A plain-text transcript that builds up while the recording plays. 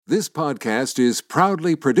This podcast is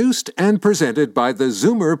proudly produced and presented by the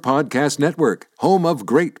Zoomer Podcast Network, home of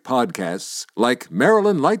great podcasts like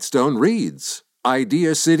Marilyn Lightstone Reads,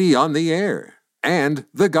 Idea City on the Air, and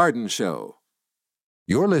The Garden Show.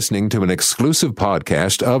 You're listening to an exclusive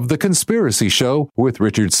podcast of The Conspiracy Show with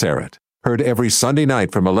Richard Syrett. Heard every Sunday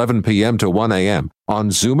night from 11 p.m. to 1 a.m. on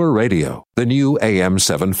Zoomer Radio, the new AM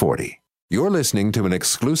 740. You're listening to an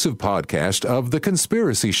exclusive podcast of The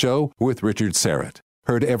Conspiracy Show with Richard Syrett.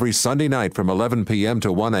 Heard every Sunday night from 11 p.m.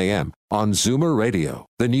 to 1 a.m. on Zoomer Radio,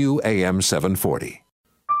 the new AM 740.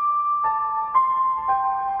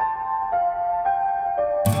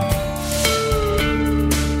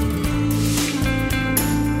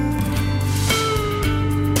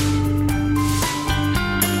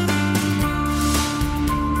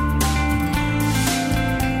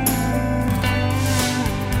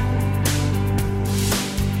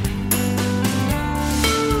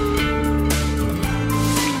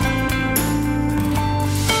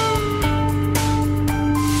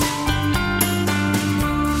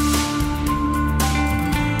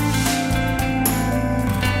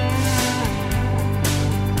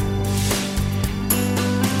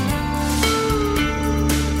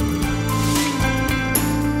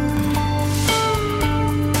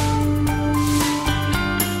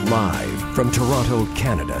 From Toronto,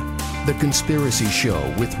 Canada, The Conspiracy Show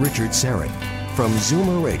with Richard Syrett from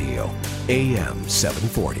Zoomer Radio, AM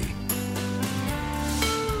 740.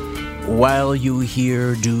 While you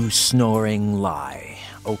hear do snoring lie,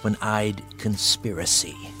 open-eyed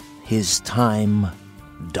conspiracy, his time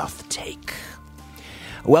doth take.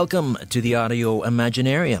 Welcome to the Audio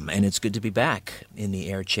Imaginarium, and it's good to be back in the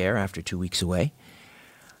air chair after 2 weeks away.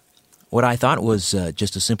 What I thought was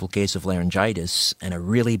just a simple case of laryngitis and a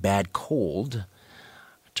really bad cold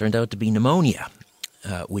turned out to be pneumonia,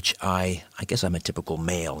 which I guess I'm a typical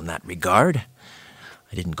male in that regard.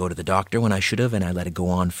 I didn't go to the doctor when I should have, and I let it go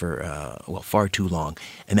on for, far too long.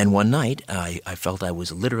 And then one night, I felt I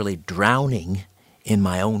was literally drowning in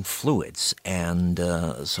my own fluids, and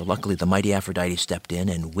so luckily the mighty Aphrodite stepped in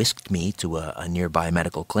and whisked me to a nearby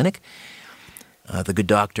medical clinic. The good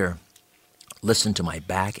doctor listened to my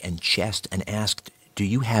back and chest and asked, "Do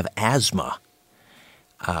you have asthma?"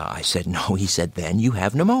 I said, "No." He said, "Then you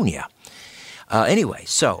have pneumonia." Anyway,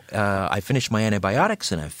 so I finished my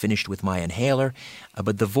antibiotics and I finished with my inhaler,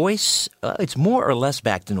 but the voice, it's more or less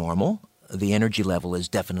back to normal. The energy level is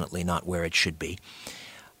definitely not where it should be.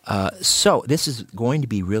 So this is going to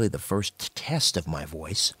be really the first test of my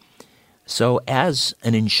voice. So as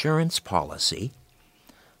an insurance policy,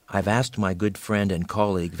 I've asked my good friend and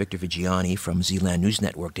colleague Victor Vigiani from Zealand News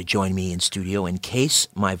Network to join me in studio in case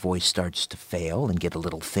my voice starts to fail and get a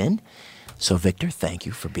little thin. So, Victor, thank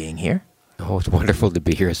you for being here. Oh, it's wonderful to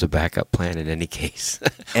be here as a backup plan in any case.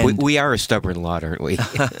 We are a stubborn lot, aren't we?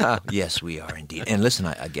 Yes, we are indeed. And listen,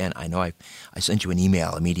 I know I sent you an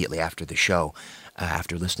email immediately after the show,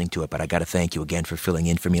 after listening to it, but I got to thank you again for filling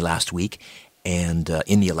in for me last week and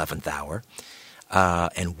in the 11th hour.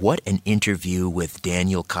 And what an interview with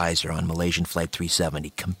Daniel Kaiser on Malaysian Flight 370.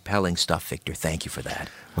 Compelling stuff, Victor. Thank you for that.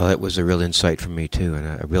 Well, it was a real insight for me, too, and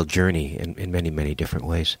a real journey in many, many different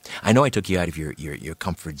ways. I know I took you out of your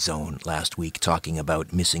comfort zone last week talking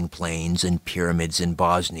about missing planes and pyramids in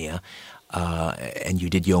Bosnia, and you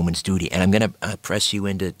did yeoman's duty. And I'm going to press you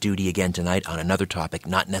into duty again tonight on another topic,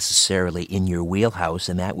 not necessarily in your wheelhouse,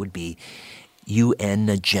 and that would be UN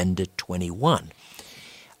Agenda 21.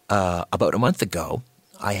 About a month ago,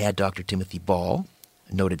 I had Dr. Timothy Ball,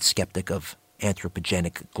 a noted skeptic of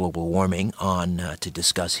anthropogenic global warming, on to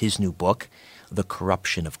discuss his new book, The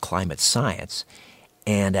Corruption of Climate Science.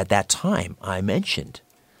 And at that time, I mentioned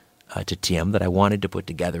to Tim that I wanted to put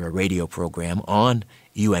together a radio program on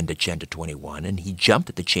UN Agenda 21, and he jumped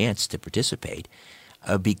at the chance to participate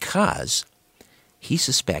because he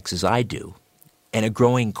suspects, as I do, and a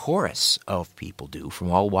growing chorus of people do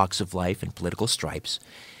from all walks of life and political stripes,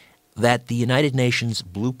 that the United Nations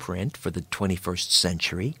blueprint for the 21st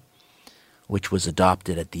century, which was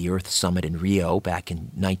adopted at the Earth Summit in Rio back in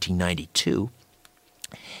 1992,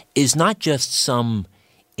 is not just some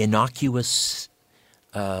innocuous,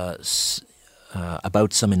 about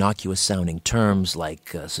some innocuous-sounding terms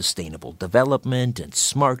like sustainable development and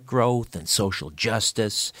smart growth and social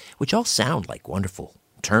justice, which all sound like wonderful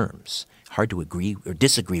terms. Hard to agree or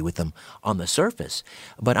disagree with them on the surface.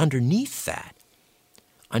 But underneath that,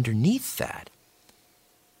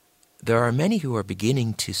 there are many who are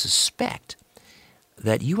beginning to suspect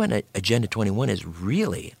that UN Agenda 21 is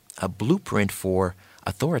really a blueprint for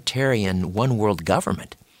authoritarian one-world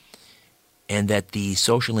government, and that the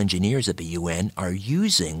social engineers at the UN are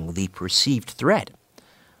using the perceived threat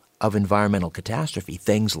of environmental catastrophe,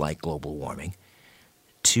 things like global warming,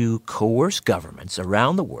 to coerce governments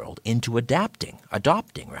around the world into adopting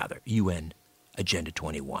UN Agenda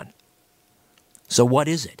 21. So what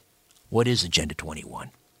is it? What is Agenda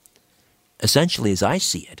 21? Essentially, as I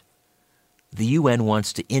see it, the UN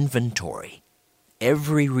wants to inventory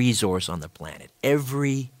every resource on the planet,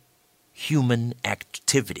 every human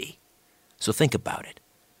activity. So think about it.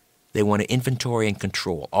 They want to inventory and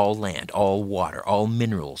control all land, all water, all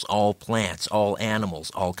minerals, all plants, all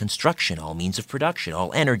animals, all construction, all means of production,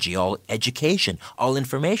 all energy, all education, all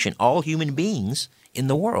information, all human beings in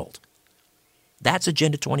the world. That's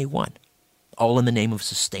Agenda 21, all in the name of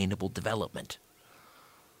sustainable development.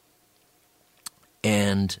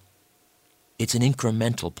 And it's an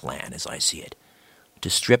incremental plan, as I see it, to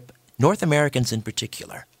strip North Americans in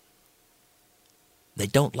particular. They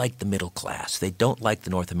don't like the middle class. They don't like the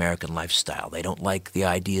North American lifestyle. They don't like the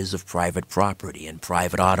ideas of private property and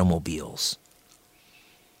private automobiles.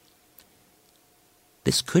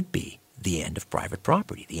 This could be the end of private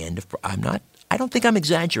property. I don't think I'm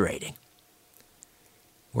exaggerating.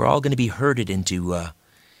 We're all going to be herded into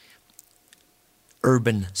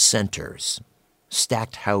urban centers,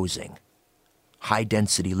 stacked housing,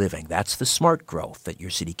 high-density living. That's the smart growth that your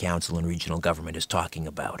city council and regional government is talking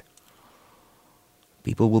about.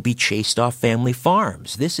 People will be chased off family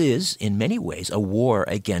farms. This is, in many ways, a war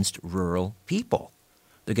against rural people.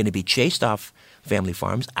 They're going to be chased off family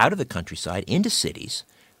farms out of the countryside into cities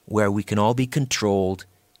where we can all be controlled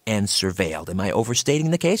and surveilled. Am I overstating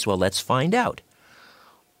the case? Well, let's find out.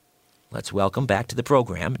 Let's welcome back to the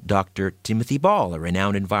program Dr. Timothy Ball, a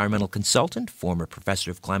renowned environmental consultant, former professor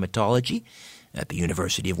of climatology at the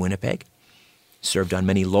University of Winnipeg, served on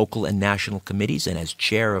many local and national committees and as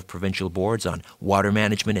chair of provincial boards on water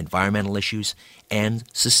management, environmental issues, and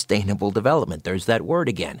sustainable development. There's that word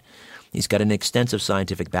again. He's got an extensive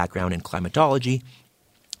scientific background in climatology,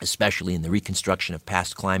 especially in the reconstruction of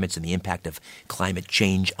past climates and the impact of climate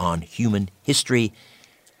change on human history.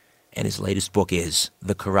 And his latest book is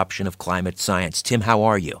The Corruption of Climate Science. Tim, how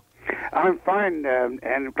are you? I'm fine,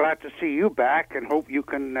 and glad to see you back, and hope you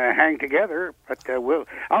can hang together. But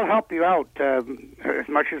I'll help you out as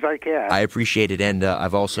much as I can. I appreciate it, and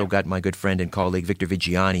I've also got my good friend and colleague Victor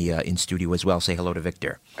Vigiani in studio as well. Say hello to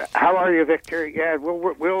Victor. How are you, Victor? Yeah,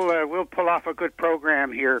 we'll pull off a good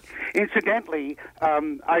program here. Incidentally,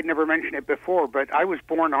 I'd never mentioned it before, but I was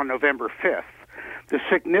born on November 5th. The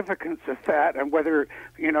significance of that, and whether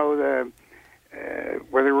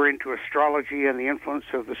whether we're into astrology and the influence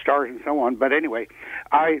of the stars and so on. But anyway,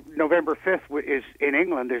 November 5th is in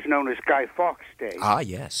England is known as Guy Fawkes Day. Ah,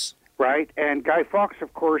 yes. Right? And Guy Fawkes,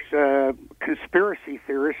 of course, conspiracy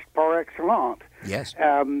theorist par excellence. Yes.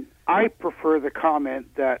 I prefer the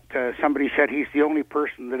comment that somebody said he's the only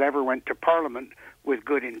person that ever went to Parliament with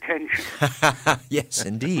good intention. Yes,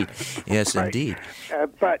 indeed. Yes, right. Indeed.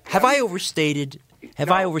 But have I overstated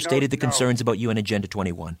the concerns about UN Agenda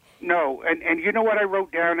 21? No, and you know what I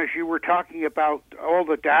wrote down as you were talking about all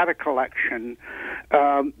the data collection,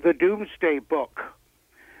 the Doomsday Book.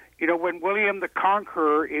 You know, when William the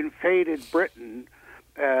Conqueror invaded Britain,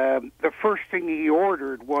 the first thing he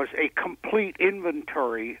ordered was a complete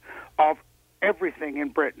inventory of everything in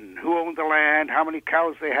Britain, who owned the land, how many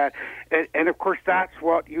cows they had, and of course that's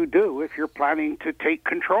what you do if you're planning to take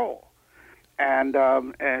control. And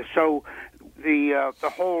so the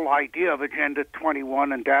whole idea of Agenda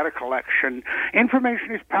 21 and data collection,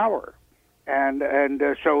 information is power, and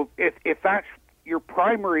so if that's your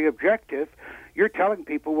primary objective, you're telling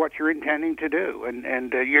people what you're intending to do,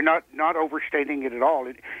 and you're not overstating it at all.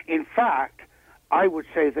 In fact, I would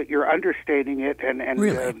say that you're understating it, and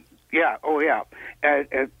really? Yeah, oh yeah.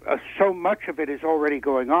 So much of it is already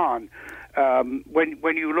going on.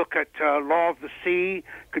 When you look at law of the sea,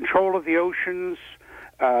 control of the oceans,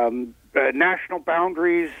 national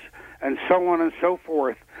boundaries, and so on and so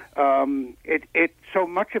forth, so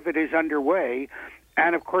much of it is underway,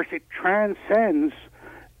 and of course it transcends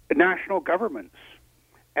national governments,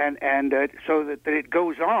 and so that it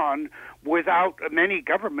goes on without many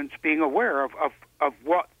governments being aware of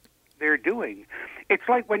what they're doing. It's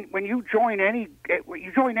like when you join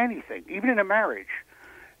anything, even in a marriage,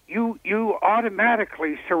 you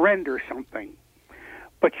automatically surrender something,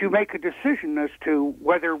 but you make a decision as to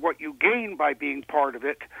whether what you gain by being part of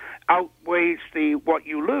it outweighs what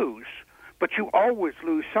you lose. But you always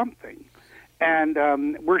lose something, and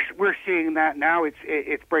we're seeing that now.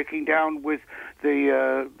 It's breaking down with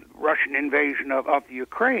the Russian invasion of the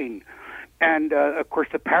Ukraine, and of course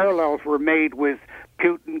the parallels were made with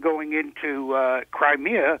Putin going into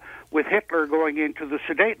Crimea, with Hitler going into the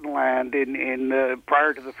Sudetenland in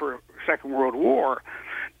prior to the Second World War,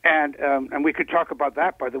 And we could talk about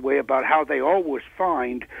that, by the way, about how they always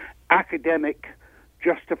find academic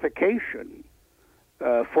justification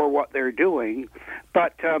for what they're doing.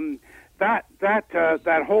 But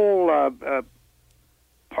that whole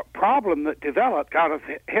problem that developed out of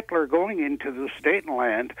Hitler going into the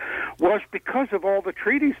Sudetenland was because of all the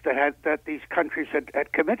treaties that these countries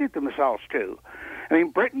had committed themselves to. I mean,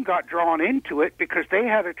 Britain got drawn into it because they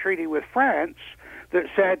had a treaty with France that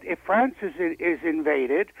said if France is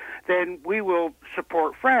invaded, then we will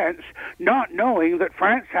support France, not knowing that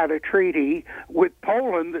France had a treaty with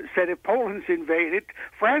Poland that said if Poland's invaded,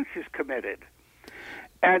 France is committed.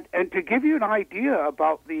 And to give you an idea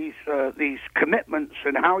about these commitments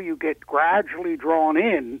and how you get gradually drawn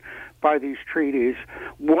in by these treaties,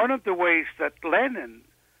 one of the ways that Lenin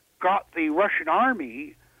got the Russian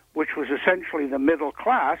army, which was essentially the middle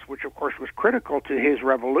class, which of course was critical to his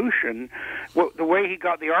revolution, the way he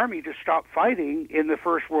got the army to stop fighting in the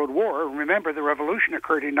First World War, remember the revolution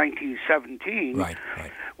occurred in 1917, right.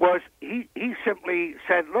 was he simply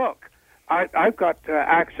said, look, I've got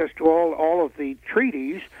access to all of the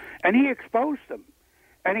treaties, and he exposed them.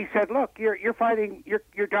 And he said, look, you're fighting,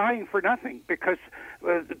 you're dying for nothing, because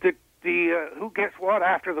the who gets what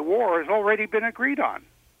after the war has already been agreed on.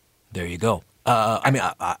 There you go.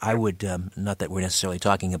 I would, not that we're necessarily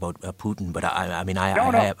talking about Putin, but I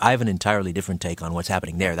have an entirely different take on what's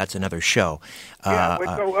happening there. That's another show.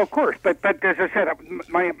 Of course. But as I said,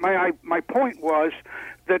 my point was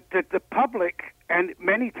that the public and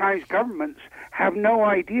many times governments have no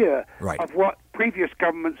idea of what previous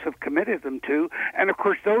governments have committed them to, and of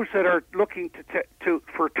course those that are looking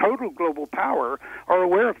for total global power are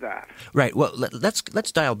aware of that. Right. Well, let's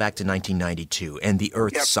dial back to 1992 and the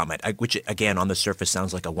Earth Summit, which again on the surface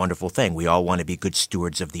sounds like a wonderful thing. We all want to be good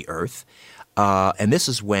stewards of the Earth, and this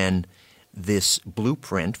is when this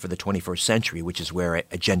blueprint for the 21st century, which is where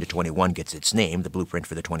Agenda 21 gets its name, the blueprint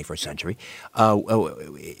for the 21st century,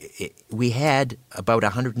 we had about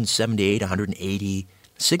 178, 180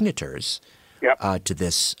 signatures to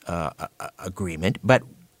this agreement. But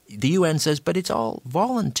the UN says, but it's all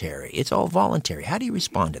voluntary. It's all voluntary. How do you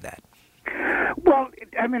respond to that? Well,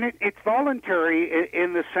 I mean, it's voluntary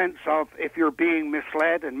in the sense of if you're being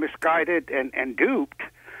misled and misguided and duped.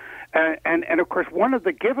 And of course, one of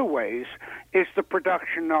the giveaways is the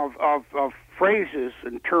production of phrases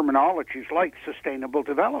and terminologies like sustainable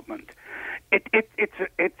development. It's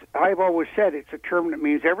I've always said it's a term that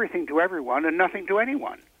means everything to everyone and nothing to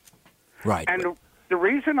anyone. Right. And the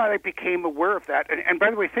reason I became aware of that, and by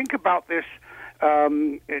the way, think about this,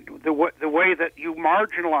 the way that you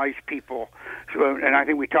marginalize people, and I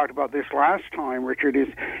think we talked about this last time, Richard, is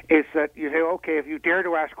that you say, okay, if you dare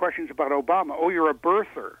to ask questions about Obama, oh, you're a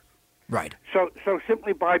birther. Right. So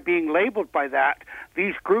simply by being labeled by that,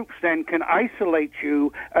 these groups then can isolate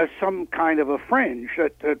you as some kind of a fringe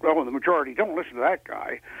that the majority don't listen to that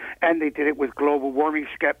guy. And they did it with global warming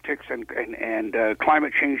skeptics and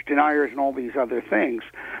climate change deniers and all these other things.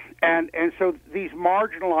 And so these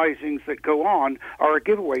marginalizings that go on are a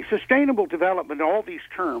giveaway. Sustainable development, all these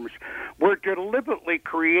terms, were deliberately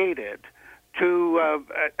created to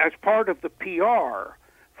as part of the PR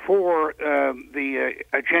for the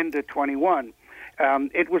Agenda 21.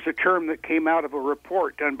 It was a term that came out of a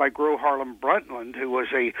report done by Gro Harlem Brundtland, who was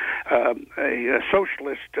a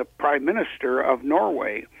socialist prime minister of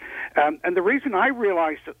Norway. And the reason I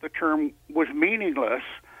realized that the term was meaningless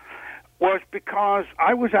was because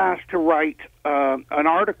I was asked to write an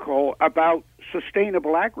article about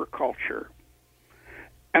sustainable agriculture.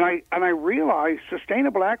 And I realized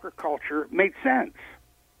sustainable agriculture made sense.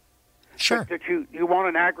 Sure. That you want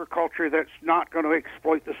an agriculture that's not going to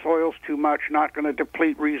exploit the soils too much, not going to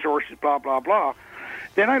deplete resources, blah, blah, blah.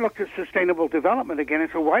 Then I looked at sustainable development again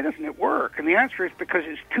and said, why doesn't it work? And the answer is because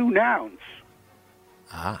it's two nouns.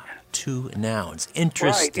 Ah, two nouns.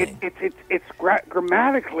 Interesting. Right. It's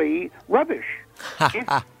grammatically rubbish.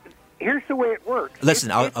 Here's the way it works.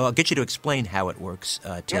 Listen, I'll get you to explain how it works,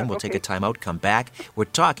 Tim. We'll take a time out, come back. We're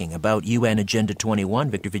talking about UN Agenda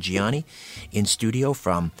 21. Victor Vigiani in studio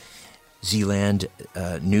from Zealand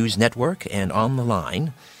News Network, and on the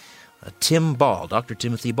line, Tim Ball, Dr.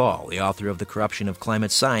 Timothy Ball, the author of The Corruption of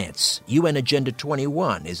Climate Science. UN Agenda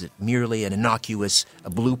 21, is it merely an innocuous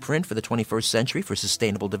blueprint for the 21st century for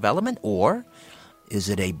sustainable development, or is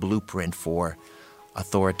it a blueprint for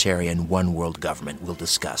authoritarian one-world government? We'll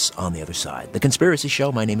discuss on the other side. The Conspiracy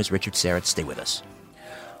Show, my name is Richard Serrett. Stay with us.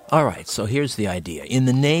 All right, so here's the idea. In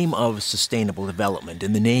the name of sustainable development,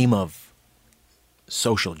 in the name of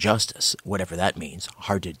social justice, whatever that means.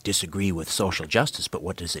 Hard to disagree with social justice, but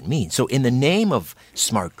what does it mean? So in the name of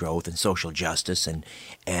smart growth and social justice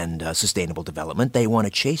and sustainable development, they want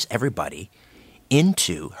to chase everybody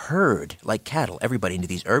herd like cattle, everybody into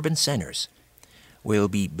these urban centers where you'll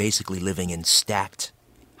be basically living in stacked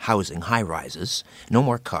housing, high-rises, no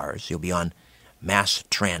more cars. You'll be on mass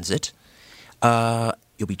transit.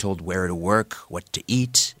 You'll be told where to work, what to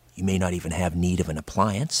eat. You may not even have need of an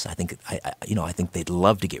appliance. I think they'd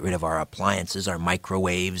love to get rid of our appliances, our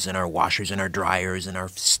microwaves and our washers and our dryers and our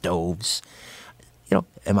stoves.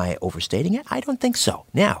 Am I overstating it? I don't think so.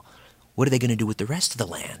 Now, what are they going to do with the rest of the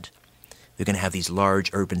land? They're going to have these large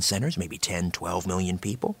urban centers, maybe 10, 12 million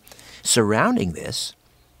people. Surrounding this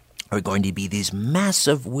are going to be these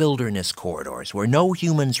massive wilderness corridors where no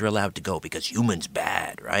humans are allowed to go because humans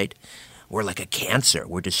bad, right? We're like a cancer.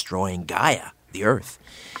 We're destroying Gaia, the earth.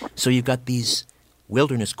 So you've got these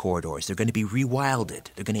wilderness corridors. They're going to be rewilded.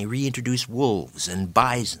 They're going to reintroduce wolves and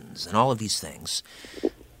bisons and all of these things.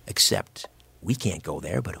 Except we can't go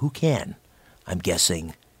there, but who can? I'm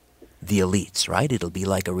guessing the elites, right? It'll be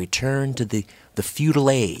like a return to the feudal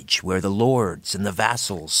age where the lords and the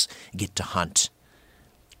vassals get to hunt.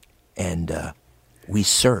 And we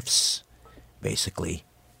serfs basically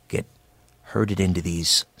get herded into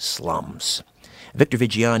these slums. Victor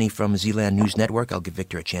Vigiani from Zealand News Network. I'll give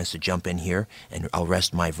Victor a chance to jump in here, and I'll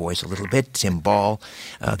rest my voice a little bit. Tim Ball,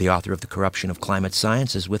 the author of The Corruption of Climate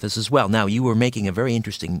Science, is with us as well. Now, you were making a very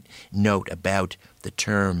interesting note about the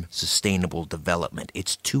term sustainable development.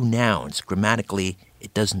 It's two nouns. Grammatically,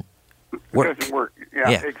 it doesn't work. It doesn't work.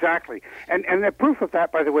 Yeah, exactly. And the proof of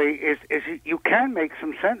that, by the way, is you can make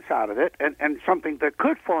some sense out of it and something that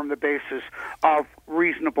could form the basis of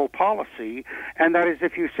reasonable policy, and that is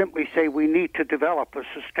if you simply say we need to develop a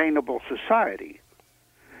sustainable society.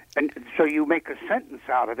 And so you make a sentence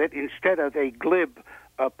out of it instead of a glib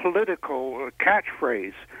political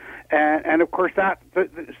catchphrase. And of course,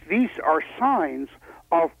 these are signs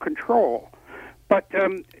of control. But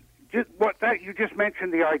you just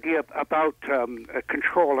mentioned the idea about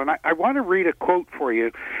control, and I want to read a quote for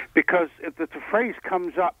you because the phrase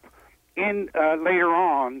comes up in later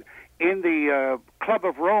on in the Club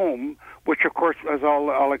of Rome, which, of course, as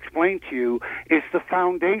I'll explain to you, is the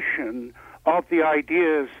foundation of the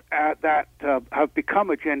ideas that have become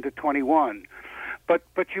Agenda 21.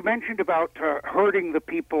 But you mentioned about hurting the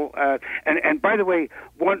people, and by the way,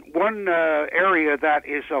 one area that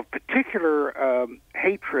is of particular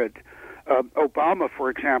hatred, Obama, for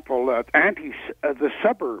example, the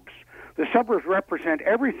suburbs. The suburbs represent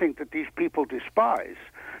everything that these people despise.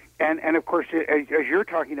 And of course, as you're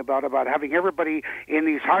talking about having everybody in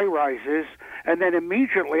these high rises, and then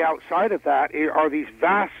immediately outside of that are these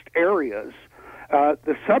vast areas.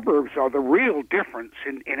 The suburbs are the real difference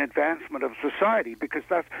in advancement of society, because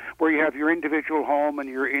that's where you have your individual home and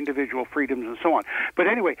your individual freedoms and so on. But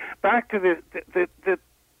anyway, back to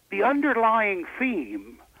the underlying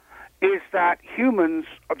theme is that humans,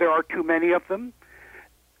 there are too many of them,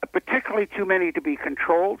 particularly too many to be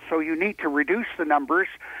controlled, so you need to reduce the numbers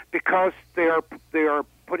because they are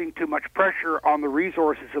putting too much pressure on the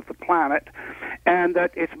resources of the planet, and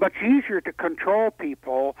that it's much easier to control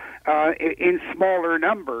people in smaller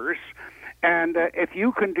numbers, and if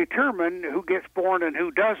you can determine who gets born and who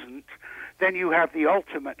doesn't, then you have the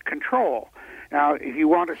ultimate control. Now, if you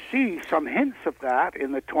want to see some hints of that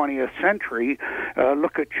in the 20th century,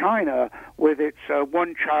 look at China with its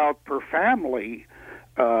one child per family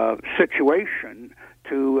situation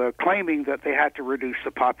to claiming that they had to reduce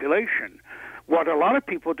the population. What a lot of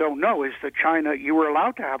people don't know is that China, you were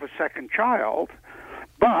allowed to have a second child,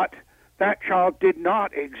 but that child did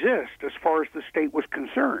not exist as far as the state was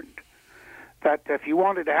concerned. That if you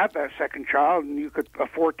wanted to have that second child and you could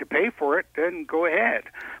afford to pay for it, then go ahead.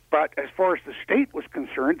 But as far as the state was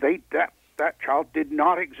concerned, that child did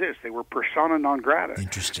not exist. They were persona non grata.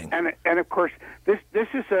 Interesting. And of course, this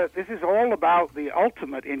is all about the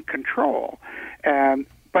ultimate in control.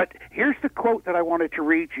 But here's the quote that I wanted to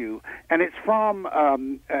read you, and it's from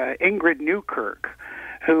Ingrid Newkirk,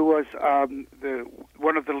 who was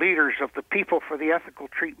one of the leaders of the People for the Ethical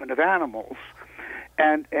Treatment of Animals.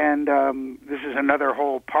 And this is another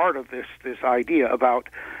whole part of this idea about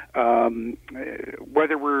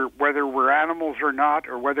whether we're animals or not,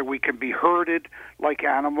 or whether we can be herded like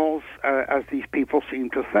animals, as these people seem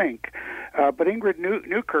to think. But Ingrid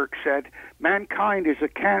Newkirk said, "Mankind is a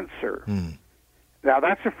cancer." Now,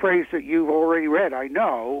 that's a phrase that you've already read, I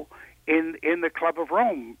know, in the Club of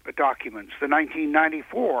Rome documents, the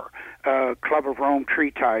 1994 Club of Rome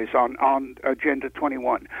treatise on Agenda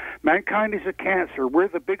 21. Mankind is a cancer. We're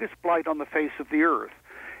the biggest blight on the face of the earth.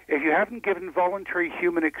 if you haven't given voluntary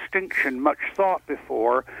human extinction much thought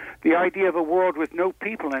before, the idea of a world with no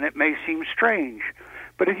people in it may seem strange.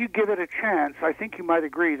 But if you give it a chance, I think you might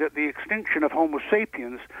agree that the extinction of Homo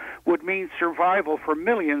sapiens would mean survival for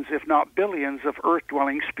millions, if not billions, of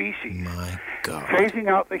Earth-dwelling species. My God. Phasing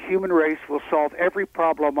out the human race will solve every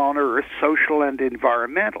problem on Earth, social and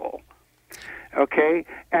environmental. Okay?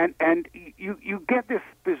 And you get this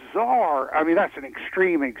bizarre, I mean, that's an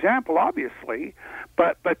extreme example, obviously,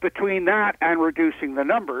 but between that and reducing the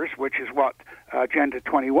numbers, which is what Agenda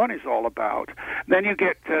 21 is all about, then you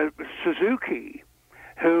get Suzuki,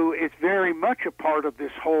 who is very much a part of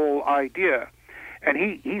this whole idea. And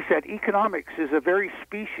he said economics is a very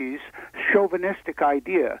species chauvinistic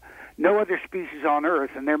idea. No other species on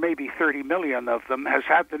Earth, and there may be 30 million of them, has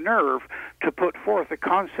had the nerve to put forth a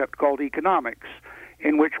concept called economics,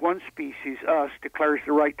 in which one species, us, declares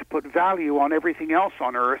the right to put value on everything else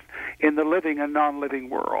on Earth in the living and non-living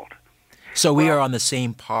world. So we are on the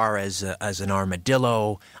same par as an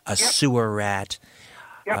armadillo, a sewer rat.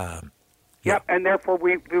 Yep, and therefore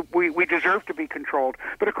we deserve to be controlled.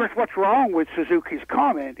 But of course, what's wrong with Suzuki's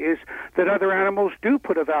comment is that other animals do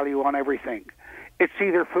put a value on everything. It's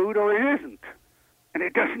either food or it isn't, and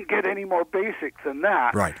it doesn't get any more basic than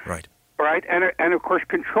that. Right. Right, and of course,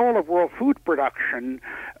 control of world food production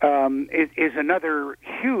is another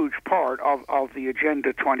huge part of the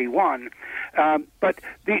Agenda 21. But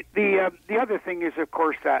the other thing is, of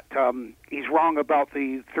course, that he's wrong about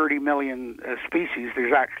the 30 million species.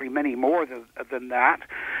 There's actually many more than that.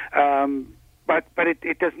 But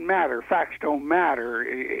it doesn't matter. Facts don't matter.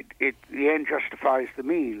 The end justifies the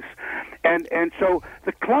means, and so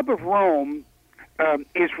the Club of Rome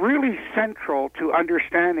is really central to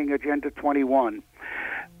understanding Agenda 21.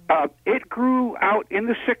 It grew out in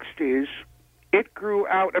the 60s. It grew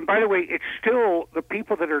out, and by the way, it's still the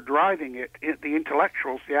people that are driving it, the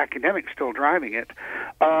intellectuals, the academics still driving it,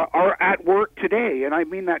 are at work today, and I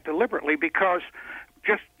mean that deliberately because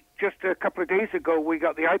just a couple of days ago, we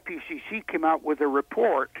got the IPCC came out with a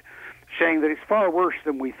report saying that it's far worse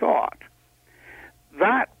than we thought.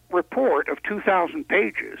 That report of 2,000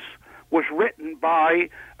 pages was written by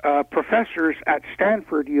professors at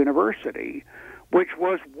Stanford University, which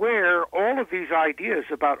was where all of these ideas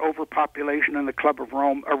about overpopulation and the Club of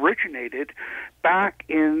Rome originated back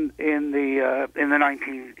in the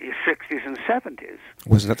 1960s and 70s.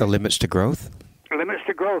 Wasn't that the limits to growth? Limits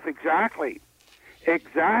to growth, exactly.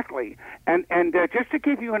 And just to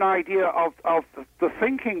give you an idea of the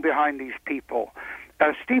thinking behind these people,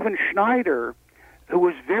 Stephen Schneider, who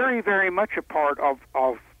was very, very much a part of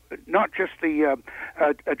not just the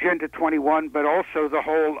Agenda 21, but also the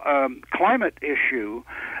whole climate issue,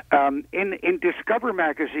 in Discover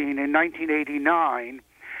magazine in 1989,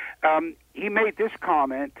 he made this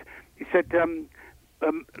comment. He said,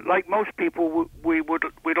 like most people,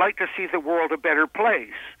 we'd like to see the world a better place,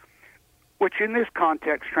 which in this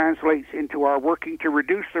context translates into our working to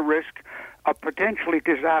reduce the risk of potentially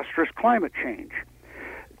disastrous climate change.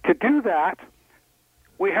 To do that,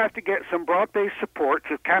 we have to get some broad-based support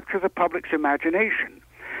to capture the public's imagination.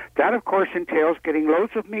 That, of course, entails getting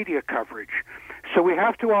loads of media coverage. So we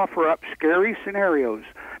have to offer up scary scenarios,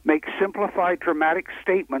 make simplified, dramatic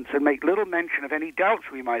statements, and make little mention of any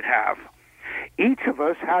doubts we might have. Each of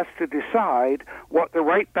us has to decide what the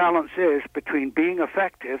right balance is between being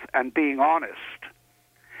effective and being honest.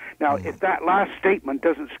 Now, if that last statement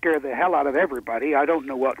doesn't scare the hell out of everybody, I don't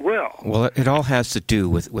know what will. Well, it all has to do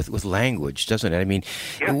with language, doesn't it? I mean,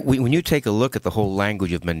 when you take a look at the whole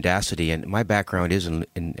language of mendacity, and my background is in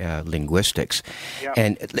linguistics,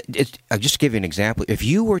 and I'll just give you an example. If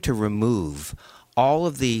you were to remove all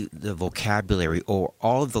of the vocabulary or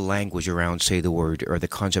all of the language around, say, the word or the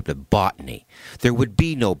concept of botany, there would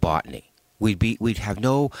be no botany. We'd have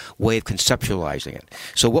no way of conceptualizing it.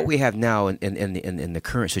 So what we have now in the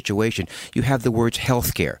current situation, you have the words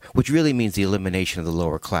healthcare, which really means the elimination of the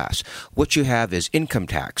lower class. What you have is income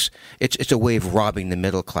tax. It's a way of robbing the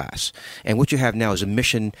middle class. And what you have now is the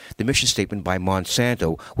mission statement by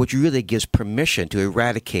Monsanto, which really gives permission to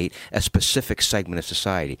eradicate a specific segment of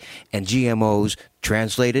society. And GMOs,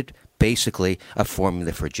 translated, basically a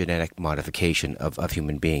formula for genetic modification of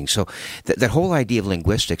human beings. So that whole idea of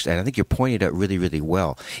linguistics, and I think you're pointing it out really, really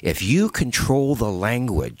well, if you control the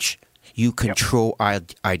language, you control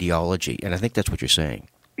ideology, and I think that's what you're saying.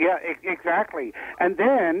 Yeah, exactly. And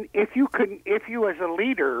then if you as a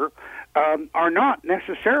leader are not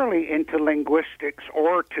necessarily into linguistics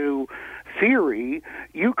or to theory,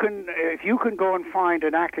 if you can go and find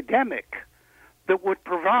an academic that would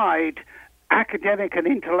provide academic and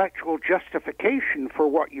intellectual justification for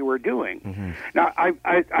what you were doing. Now,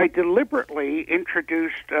 I deliberately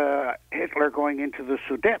introduced Hitler going into the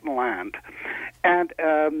Sudetenland, and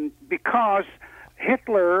because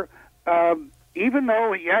Hitler, even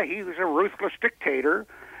though, he was a ruthless dictator,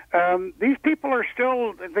 these people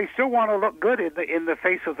they still want to look good in the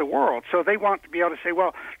face of the world. So they want to be able to say,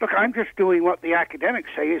 well, look, I'm just doing what the academics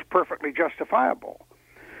say is perfectly justifiable.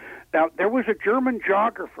 Now, there was a German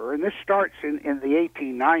geographer, and this starts in the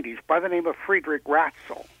 1890s, by the name of Friedrich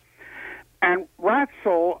Ratzel. And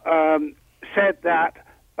Ratzel said that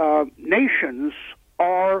nations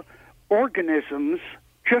are organisms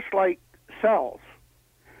just like cells,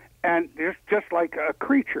 and just like a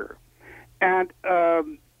creature. And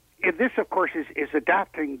this, of course, is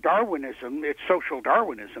adapting Darwinism. It's social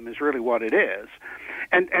Darwinism is really what it is.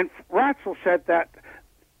 And Ratzel said that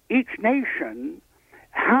each nation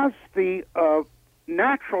has the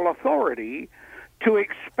natural authority to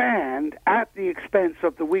expand at the expense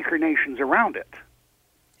of the weaker nations around it.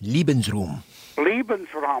 Lebensraum.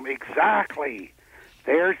 Lebensraum, exactly.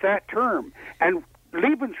 There's that term. And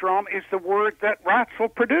Lebensraum is the word that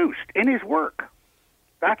Ratzel produced in his work.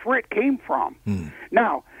 That's where it came from.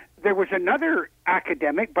 Now, there was another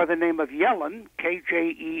academic by the name of Yellen,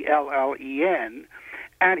 K-J-E-L-L-E-N,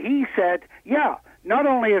 and he said, not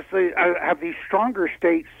only have these stronger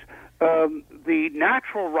states the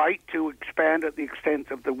natural right to expand at the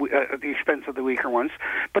expense of the weaker ones,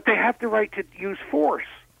 but they have the right to use force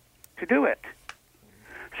to do it.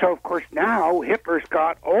 So, of course, now Hitler's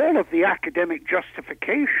got all of the academic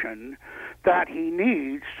justification that he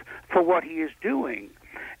needs for what he is doing.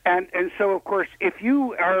 And so, of course, if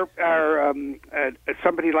you are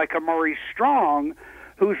somebody like a Maurice Strong,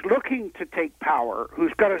 who's looking to take power,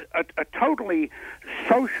 who's got a totally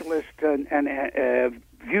socialist and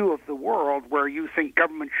view of the world where you think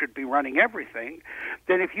government should be running everything,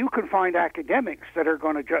 then if you can find academics that are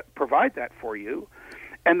going to provide that for you,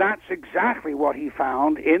 and that's exactly what he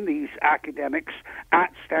found in these academics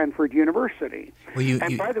at Stanford University. Well, you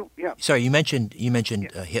mentioned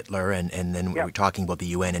Hitler, and then we were talking about the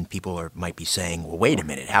UN, and people might be saying, well, wait a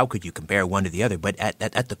minute, how could you compare one to the other? But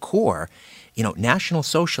at the core, National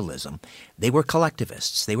Socialism, they were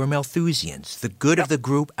collectivists, they were Malthusians. The good of the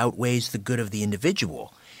group outweighs the good of the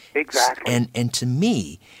individual. Exactly. And to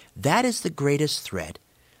me, that is the greatest threat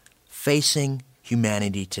facing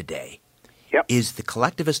humanity today. Is the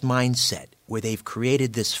collectivist mindset where they've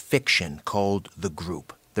created this fiction called the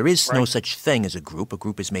group. There is no such thing as a group. A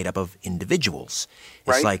group is made up of individuals.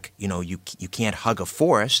 It's like, you can't hug a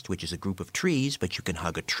forest, which is a group of trees, but you can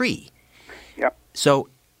hug a tree. So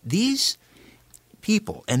these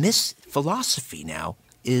people and this philosophy now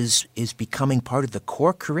is becoming part of the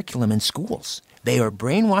core curriculum in schools. They are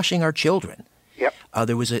brainwashing our children.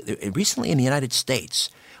 There was recently in the United States,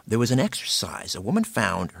 there was an exercise. A woman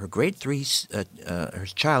found her her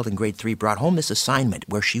child in grade 3 brought home this assignment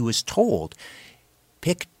where she was told,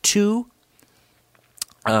 pick 2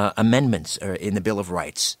 amendments in the Bill of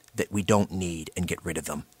Rights that we don't need and get rid of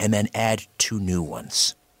them, and then add 2 new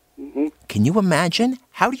ones. Can you imagine?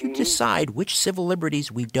 How do you decide which civil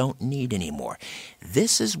liberties we don't need anymore?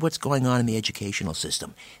 This is what's going on in the educational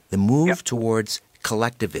system, the move towards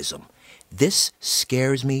collectivism. This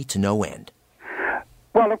scares me to no end.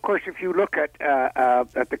 Well, of course, if you look at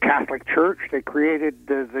the Catholic Church, they created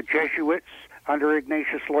the Jesuits under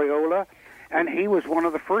Ignatius Loyola, and he was one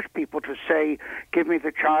of the first people to say, give me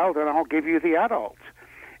the child and I'll give you the adult.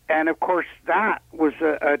 And, of course, that was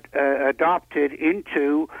adopted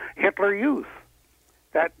into Hitler Youth.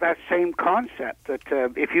 That same concept, that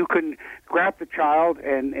if you can grab the child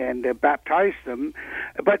and baptize them.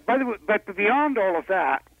 But beyond all of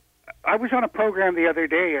that, I was on a program the other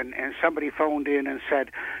day, and somebody phoned in and said,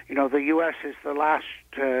 the U.S. is the last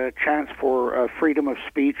chance for freedom of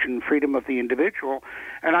speech and freedom of the individual.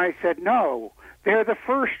 And I said, no, they're the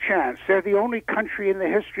first chance. They're the only country in the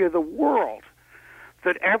history of the world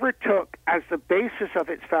that ever took as the basis of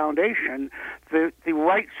its foundation the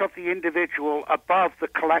rights of the individual above the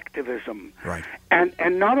collectivism. Right.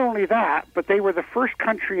 And not only that, but they were the first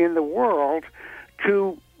country in the world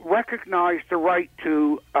to recognize the right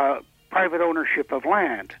to private ownership of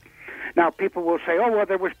land. Now, people will say,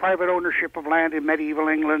 there was private ownership of land in medieval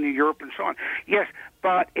England and Europe and so on. Yes,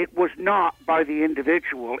 but it was not by the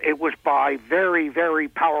individual. It was by very, very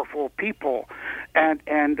powerful people. And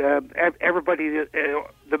everybody,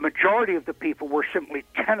 the majority of the people were simply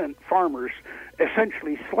tenant farmers,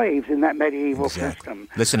 essentially slaves in that medieval system.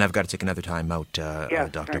 Listen, I've got to take another time out,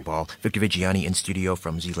 Dr. Ball. Victor Vigiani in studio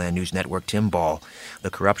from Zealand News Network. Tim Ball, the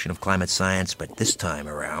corruption of climate science, but this time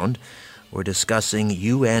around, We're discussing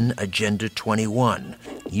UN Agenda 21,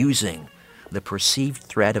 using the perceived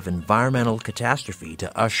threat of environmental catastrophe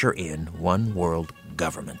to usher in one world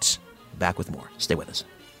government. Back with more. Stay with us.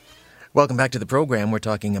 Welcome back to the program. We're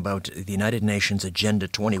talking about the United Nations Agenda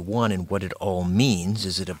 21 and what it all means.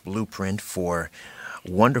 Is it a blueprint for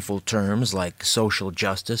wonderful terms like social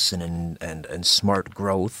justice and smart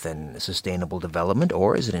growth and sustainable development,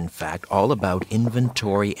 or is it in fact all about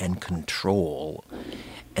inventory and control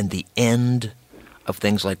and the end of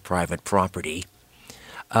things like private property?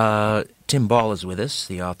 Tim Ball is with us,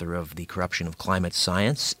 the author of The Corruption of Climate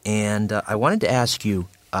Science, and I wanted to ask you,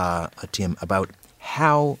 Tim, about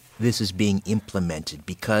how this is being implemented,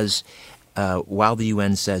 because while the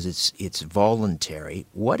UN says it's voluntary,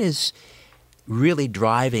 what is really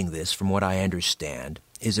driving this, from what I understand,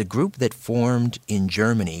 is a group that formed in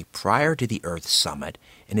Germany prior to the Earth Summit,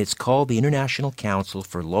 and it's called the International Council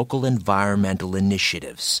for Local Environmental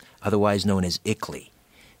Initiatives, otherwise known as ICLEI.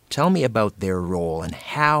 Tell me about their role and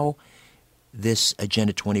how this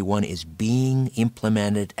Agenda 21 is being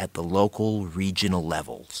implemented at the local, regional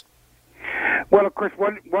levels. Well, of course,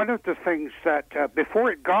 one of the things that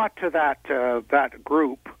before it got to that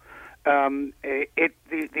group,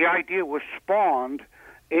 the idea was spawned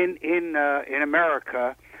in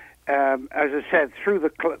America, as I said, through the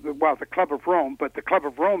Club of Rome. But the Club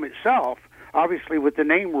of Rome itself, obviously with the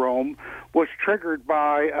name Rome, was triggered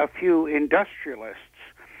by a few industrialists.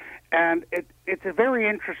 And it's a very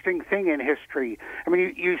interesting thing in history. I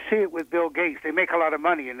mean, you see it with Bill Gates. They make a lot of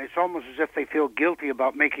money, and it's almost as if they feel guilty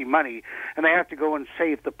about making money, and they have to go and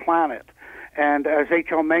save the planet. And as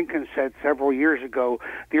H.L. Mencken said several years ago,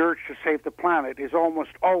 the urge to save the planet is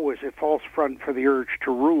almost always a false front for the urge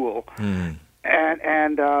to rule. Mm.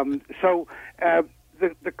 So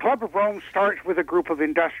the Club of Rome starts with a group of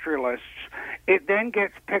industrialists. It then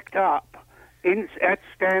gets picked up at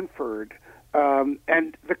Stanford.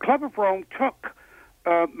 And the Club of Rome took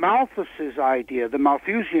Malthus's idea, the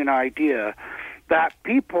Malthusian idea, that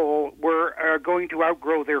people were going to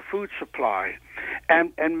outgrow their food supply.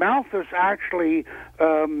 And Malthus actually,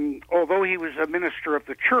 although he was a minister of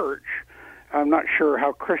the church, I'm not sure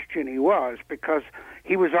how Christian he was, because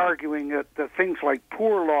he was arguing that things like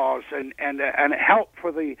poor laws and help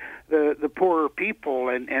for the poorer people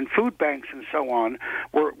and food banks and so on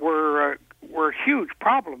were huge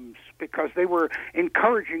problems, because they were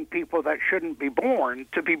encouraging people that shouldn't be born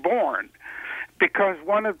to be born. Because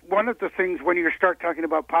one of the things when you start talking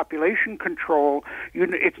about population control,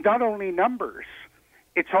 it's not only numbers,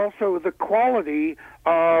 it's also the quality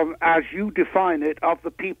of, as you define it, of the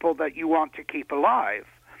people that you want to keep alive.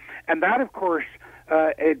 And that, of course,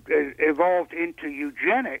 it evolved into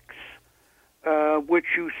eugenics, which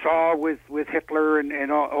you saw with Hitler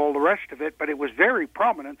and all the rest of it, but it was very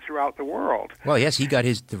prominent throughout the world. Well, yes, he got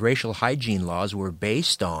the racial hygiene laws were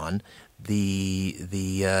based on the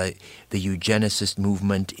eugenicist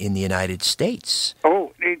movement in the United States.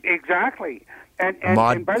 Oh, exactly.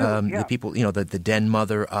 The people, the den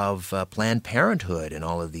mother of Planned Parenthood and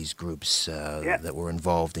all of these groups that were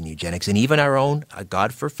involved in eugenics, and even our own,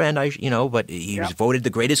 God forfend, but he was voted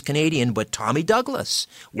the greatest Canadian. But Tommy Douglas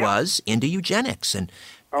was into eugenics, and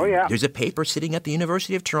there's a paper sitting at the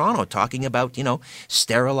University of Toronto talking about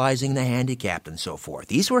sterilizing the handicapped and so forth.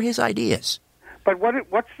 These were his ideas. But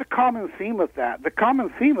what's the common theme of that? The common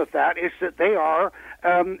theme of that is that they are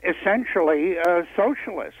essentially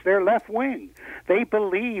socialists. They're left-wing. They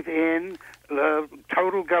believe in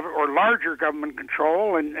total government or larger government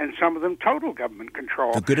control, and some of them total government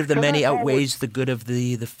control. The good of the many outweighs the good of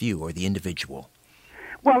the few or the individual.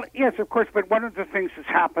 Well, yes, of course, but one of the things that's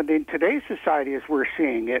happened in today's society as we're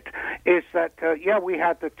seeing it is that, we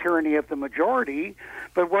had the tyranny of the majority,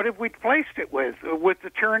 but what have we replaced it with? With the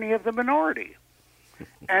tyranny of the minority.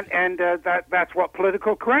 And that's what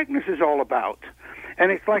political correctness is all about.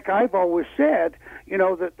 And it's like I've always said,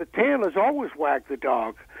 that the tail has always wagged the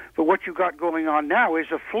dog. But what you got going on now is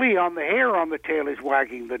a flea on the hair on the tail is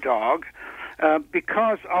wagging the dog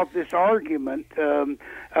because of this argument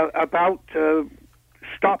about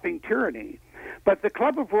stopping tyranny. But the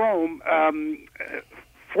Club of Rome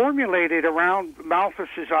formulated around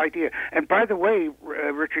Malthus's idea. And by the way,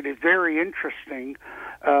 Richard, it's very interesting.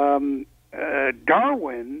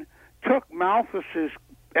 Darwin took Malthus's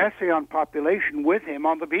essay on population with him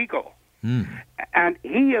on the Beagle. Mm. And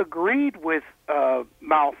he agreed with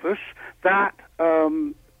Malthus that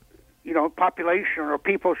population or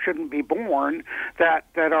people shouldn't be born that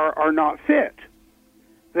are not fit.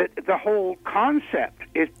 That the whole concept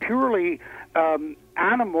is purely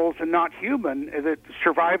animals and not human, the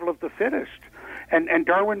survival of the fittest. And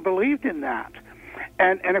Darwin believed in that.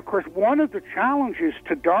 And of course, one of the challenges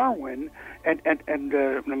to Darwin, and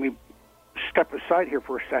let me step aside here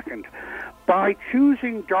for a second, by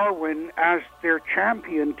choosing Darwin as their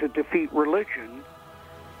champion to defeat religion,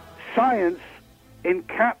 science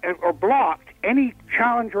blocked any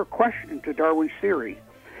challenge or question to Darwin's theory.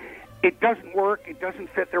 It doesn't work, it doesn't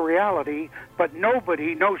fit the reality, but no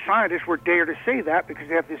scientist would dare to say that because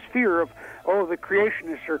they have this fear of, the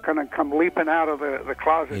creationists are going to come leaping out of the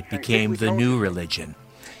closet. It became the new religion.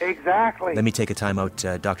 Exactly. Let me take a time out.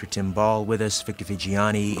 Dr. Tim Ball with us, Victor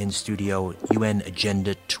Vigiani in studio, UN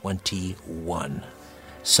Agenda 21.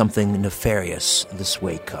 Something nefarious this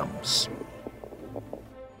way comes.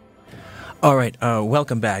 All right,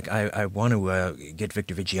 welcome back. I want to get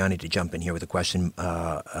Victor Vigiani to jump in here with a question,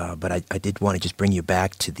 but I did want to just bring you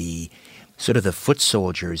back to the sort of the foot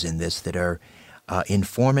soldiers in this that are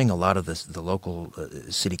informing a lot of the local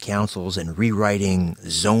city councils and rewriting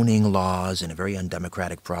zoning laws in a very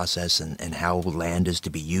undemocratic process and how land is to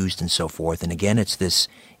be used and so forth. And again, it's this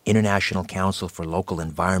International Council for Local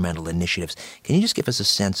Environmental Initiatives. Can you just give us a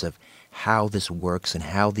sense of how this works and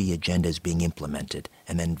how the agenda is being implemented?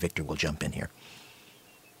 And then Victor will jump in here.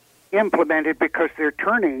 Implemented because they're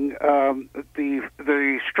turning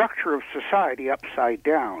the structure of society upside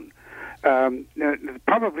down.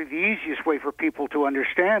 Probably the easiest way for people to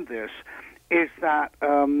understand this is that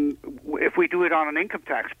if we do it on an income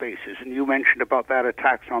tax basis, and you mentioned about that, a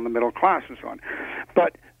tax on the middle class and so on.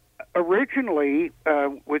 But originally,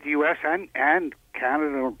 with the U.S. and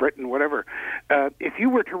Canada or Britain, whatever, if you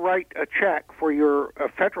were to write a check for your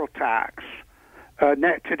federal tax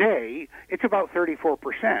today, it's about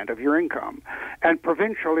 34% of your income, and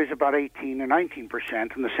provincial is about 18 and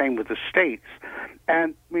 19%, and the same with the states,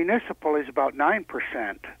 and municipal is about 9%.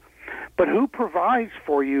 But who provides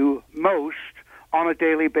for you most on a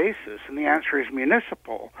daily basis? And the answer is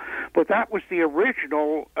municipal. But that was the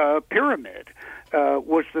original pyramid.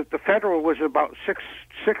 Was that the federal was about 6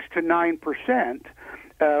 to 9%.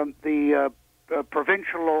 The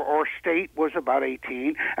provincial or state was about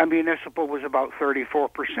 18%, and municipal was about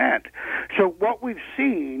 34%. So what we've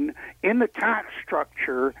seen in the tax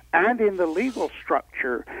structure and in the legal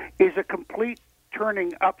structure is a complete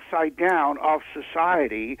turning upside down of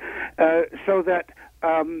society, so that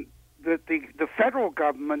the federal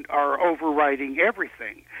government are overriding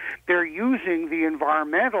everything. They're using the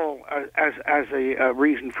environmental as a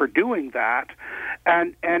reason for doing that,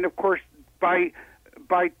 and of course by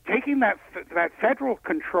taking that federal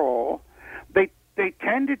control, they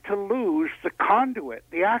tended to lose the conduit,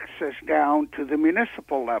 the access down to the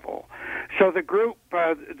municipal level. So the group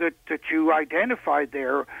that you identified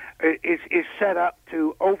there is set up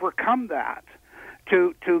to overcome that,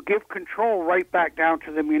 to give control right back down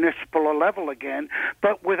to the municipal level again,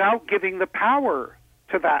 but without giving the power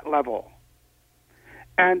to that level.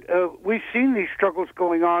 And we've seen these struggles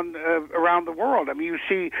going on around the world. I mean,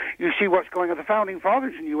 you see what's going on. The founding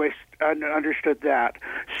fathers in the U.S. Understood that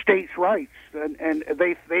states' rights, and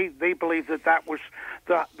they believe that was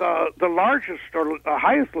the largest or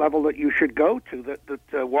highest level that you should go to.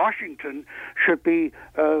 That Washington should be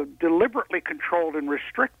deliberately controlled and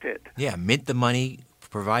restricted. Yeah, mint the money,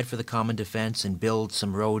 provide for the common defense, and build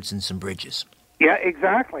some roads and some bridges. Yeah,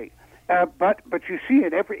 exactly. But you see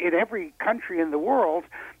in every country in the world,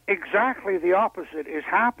 exactly the opposite is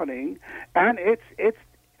happening, and it's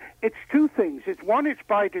two things. It's one, it's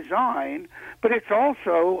by design, but it's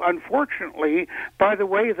also, unfortunately, by the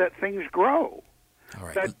way that things grow. All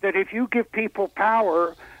right. That if you give people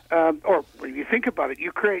power, or when you think about it,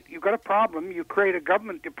 you've got a problem, you create a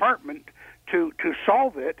government department to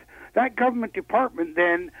solve it. That government department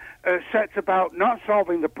then sets about not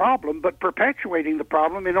solving the problem, but perpetuating the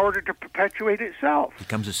problem in order to perpetuate itself.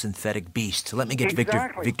 Becomes a synthetic beast. Let me get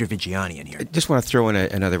Exactly. Victor Vigiani in here. I just want to throw in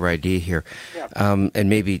another idea here, Yeah. and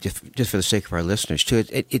maybe just for the sake of our listeners too.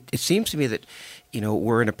 It seems to me that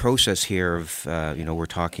we're in a process here of we're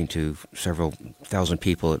talking to several thousand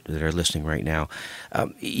people that are listening right now.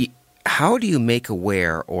 How do you make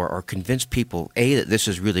aware or convince people, A, that this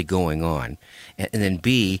is really going on, and then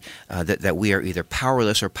B, that we are either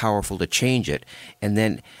powerless or powerful to change it, and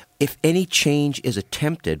then if any change is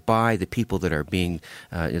attempted by the people that are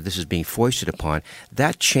this is being foisted upon,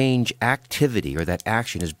 that change activity or that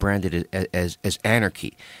action is branded as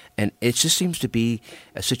anarchy. And it just seems to be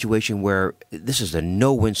a situation where this is a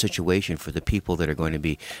no-win situation for the people that are going to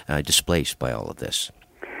be displaced by all of this.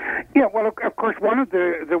 Yeah, well, of course, one of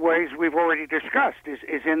the ways we've already discussed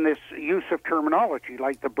is in this use of terminology,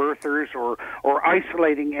 like the birthers or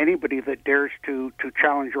isolating anybody that dares to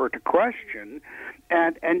challenge or to question.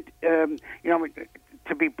 And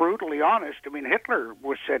to be brutally honest, I mean, Hitler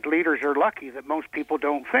said leaders are lucky that most people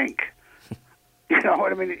don't think. You know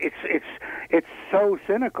what I mean? It's so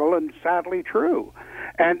cynical and sadly true,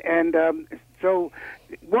 and so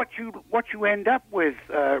what you end up with,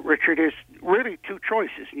 Richard, is really two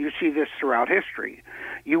choices, and you see this throughout history.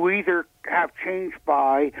 You either have change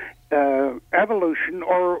by evolution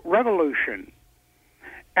or revolution,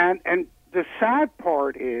 and the sad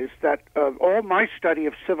part is that all my study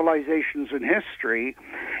of civilizations and history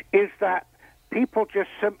is that people just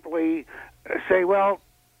simply say, well,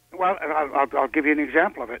 I'll give you an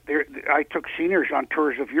example of it. I took seniors on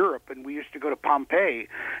tours of Europe, and we used to go to Pompeii.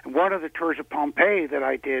 And one of the tours of Pompeii that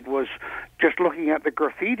I did was just looking at the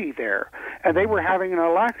graffiti there. And they were having an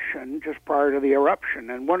election just prior to the eruption.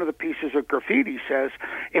 And one of the pieces of graffiti says,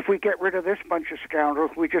 if we get rid of this bunch of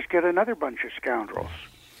scoundrels, we just get another bunch of scoundrels.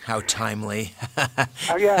 How timely.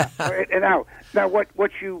 Yeah. And now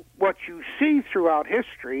what you see throughout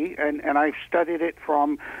history, and I've studied it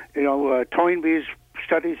from, Toynbee's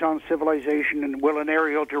studies on civilization and Will and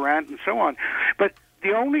Ariel Durant and so on. But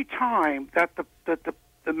the only time that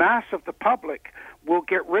the mass of the public will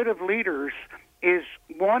get rid of leaders is,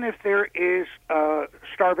 one, if there is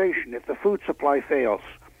starvation, if the food supply fails.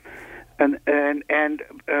 And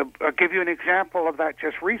I'll give you an example of that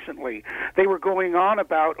just recently. They were going on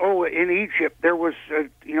about, in Egypt there was,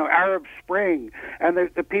 Arab Spring, and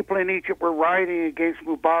the people in Egypt were rioting against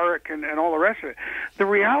Mubarak and all the rest of it. The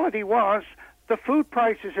reality was the food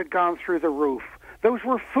prices had gone through the roof. Those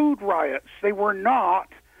were food riots. They were not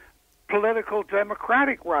political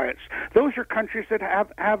democratic riots. Those are countries that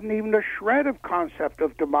haven't even a shred of concept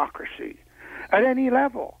of democracy at any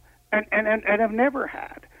level, and have never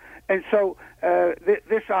had. And so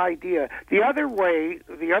this idea, the other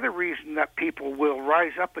reason that people will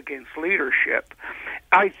rise up against leadership,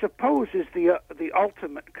 I suppose, is the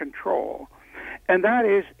ultimate control. And that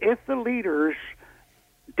is, if the leaders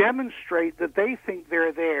demonstrate that they think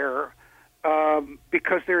they're there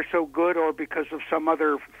because they're so good or because of some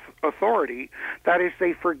other authority, that is,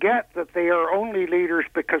 they forget that they are only leaders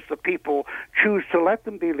because the people choose to let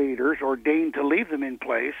them be leaders or deign to leave them in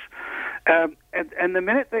place. And the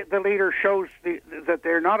minute the leader shows that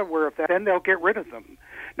they're not aware of that, then they'll get rid of them.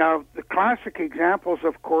 Now, the classic examples,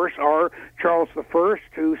 of course, are Charles I,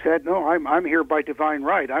 who said, "No, I'm here by divine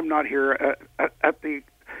right. I'm not here at the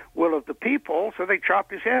will of the people." So they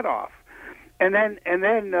chopped his head off. And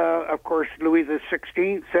then, of course, Louis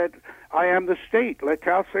XVI said, "I am the state.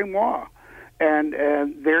 L'État, c'est moi." And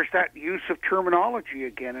there's that use of terminology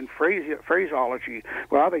again and phraseology.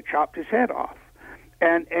 Well, they chopped his head off.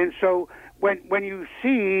 And so when you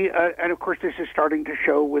see, and of course this is starting to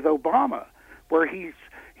show with Obama, where he's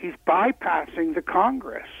bypassing the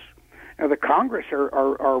Congress. Now, the Congress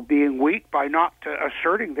are being weak by not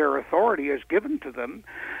asserting their authority as given to them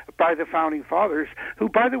by the Founding Fathers, who,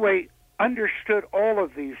 by the way, understood all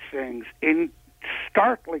of these things in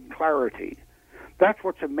startling clarity. That's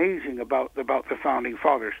what's amazing about the Founding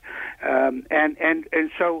Fathers,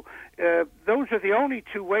 and so those are the only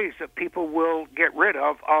two ways that people will get rid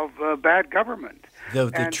of bad government.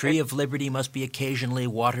 The tree of liberty must be occasionally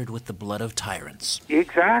watered with the blood of tyrants.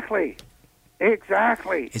 Exactly.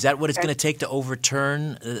 Is that what it's going to take to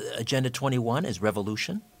overturn Agenda 21? Is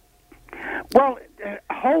revolution? Well,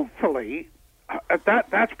 hopefully,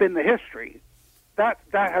 that's been the history. That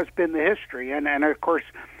has been the history, and of course,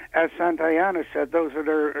 as Santayana said, those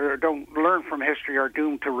that don't learn from history are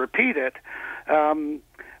doomed to repeat it.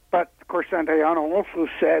 But, of course, Santayana also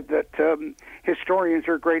said that historians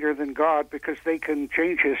are greater than God because they can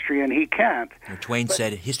change history and he can't. Twain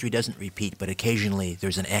said history doesn't repeat, but occasionally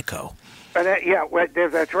there's an echo.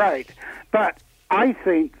 That's right. But I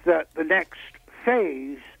think that the next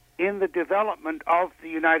phase in the development of the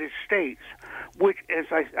United States, which, as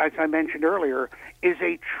I mentioned earlier, is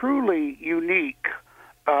a truly unique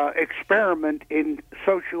experiment in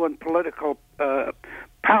social and political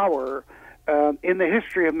power in the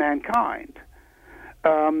history of mankind,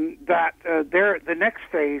 the next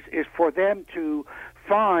phase is for them to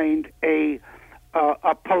find a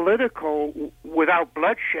political, without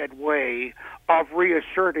bloodshed way of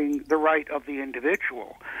reasserting the right of the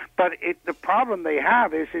individual. But the problem they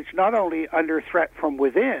have is it's not only under threat from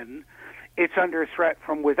within, it's under threat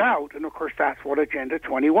from without, and of course that's what Agenda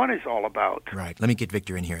 21 is all about. Right. Let me get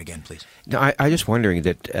Victor in here again, please. No, I'm just wondering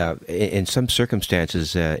that in some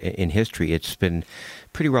circumstances in history, it's been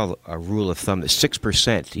pretty well a rule of thumb that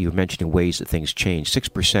 6%, you were mentioning ways that things change,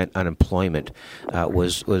 6% unemployment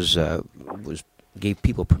was gave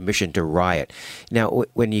people permission to riot. Now,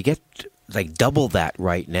 when you get like double that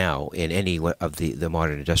right now in any of the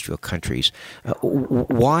modern industrial countries.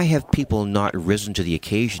 Why have people not risen to the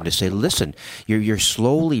occasion to say, listen, you're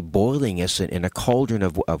slowly boiling us in a cauldron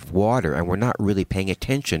of water, and we're not really paying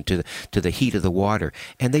attention to the heat of the water,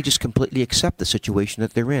 and they just completely accept the situation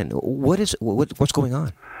that they're in? What's going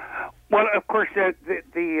on? Well, of course,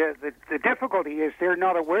 the difficulty is they're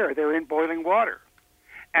not aware they're in boiling water.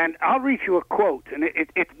 And I'll read you a quote, and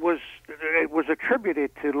it was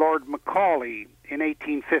attributed to Lord Macaulay in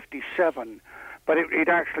 1857, but it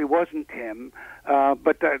actually wasn't him.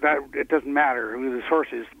 But that it doesn't matter who the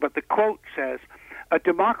source is. But the quote says, "A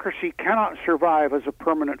democracy cannot survive as a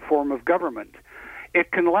permanent form of government.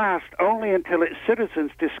 It can last only until its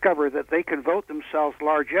citizens discover that they can vote themselves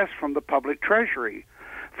largesse from the public treasury.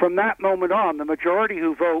 From that moment on, the majority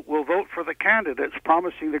who vote will vote for the candidates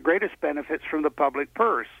promising the greatest benefits from the public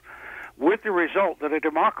purse, with the result that a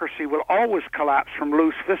democracy will always collapse from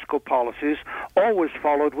loose fiscal policies, always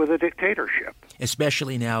followed with a dictatorship."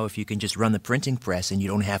 Especially now, if you can just run the printing press and you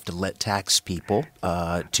don't have to tax people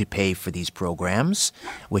to pay for these programs,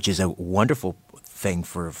 which is a wonderful thing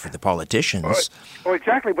for the politicians. Oh,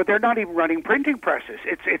 exactly, but they're not even running printing presses.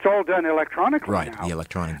 It's all done electronically right, now. The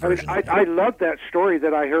electronic version. I love that story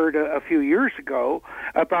that I heard a few years ago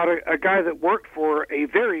about a guy that worked for a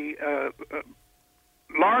very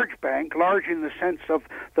large bank, large in the sense of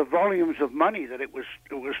the volumes of money that it was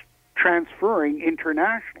transferring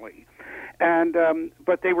internationally, and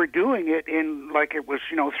but they were doing it in like it was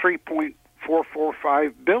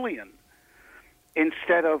 3.445 billion.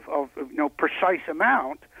 Instead of precise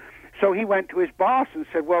amount. So he went to his boss and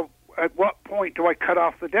said, well, at what point do I cut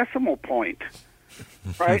off the decimal point?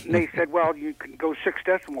 Right? And they said, well, you can go 6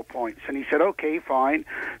 decimal points. And he said, okay, fine.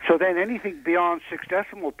 So then anything beyond 6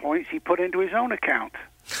 decimal points he put into his own account.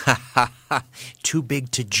 Too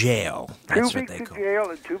big to jail. That's too big to jail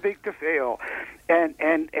and too big to fail. And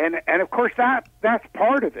of course that's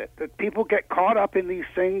part of it, that people get caught up in these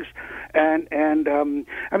things. And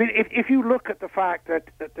I mean, if you look at the fact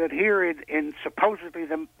that here in supposedly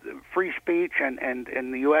the free speech and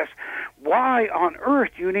in the U.S., why on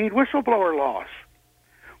earth do you need whistleblower laws?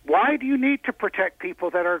 Why do you need to protect people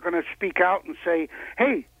that are going to speak out and say,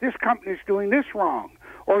 hey, this company's doing this wrong,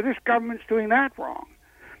 or this government's doing that wrong?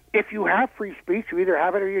 If you have free speech, you either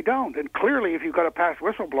have it or you don't. And clearly, if you've got to pass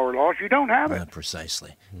whistleblower laws, you don't have it.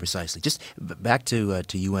 Precisely. Just back to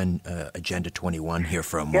UN Agenda 21 here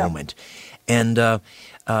for a moment. And, I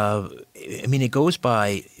mean, it goes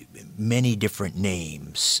by many different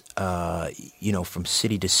names, from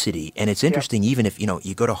city to city. And it's interesting, even if,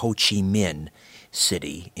 you go to Ho Chi Minh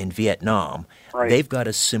City in Vietnam, right. They've got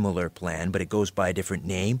a similar plan, but it goes by a different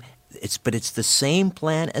name. It's the same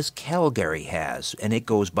plan as Calgary has, and it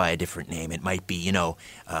goes by a different name. It might be,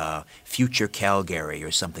 Future Calgary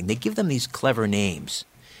or something. They give them these clever names.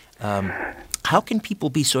 How can people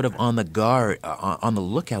be sort of on the guard, on the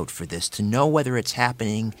lookout for this, to know whether it's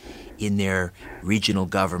happening in their regional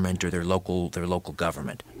government or their local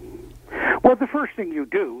government? Well, the first thing you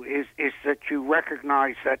do is that you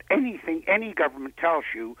recognize that anything any government tells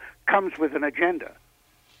you comes with an agenda,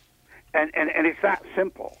 and it's that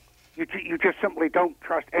simple. You just simply don't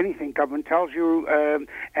trust anything government tells you, and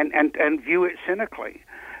view it cynically,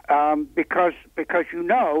 because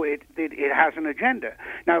it has an agenda.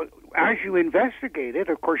 Now, as you investigate it,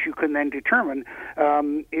 of course, you can then determine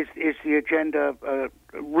is the agenda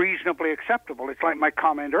reasonably acceptable. It's like my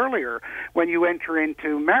comment earlier: when you enter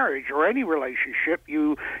into marriage or any relationship,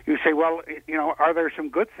 you say, well, are there some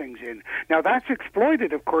good things in? Now, that's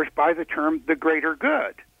exploited, of course, by the term "the greater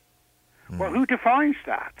good." Well, who defines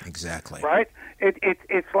that? Exactly. Right?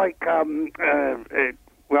 It's like, there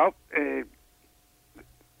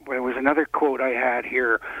was another quote I had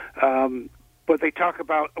here, but they talk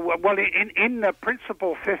about, in the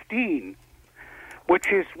Principle 15, which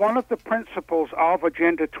is one of the principles of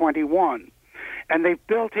Agenda 21, and they've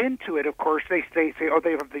built into it, of course, they say,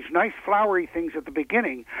 they have these nice flowery things at the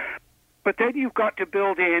beginning, but then you've got to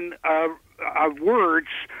build in words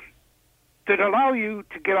that allow you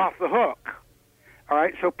to get off the hook. All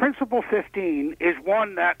right, so Principle 15 is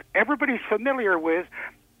one that everybody's familiar with,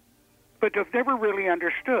 but have never really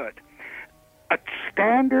understood. A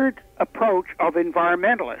standard approach of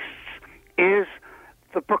environmentalists is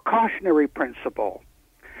the precautionary principle.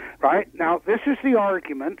 Right? Now, this is the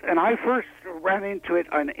argument, and I first ran into it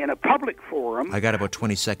in a public forum. I got about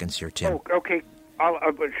 20 seconds here, Tim. Oh, okay.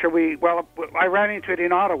 Shall we? Well, I ran into it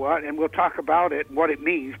in Ottawa, and we'll talk about it, what it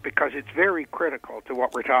means, because it's very critical to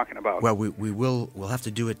what we're talking about. Well, we'll have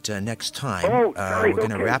to do it next time. Oh, sorry. We're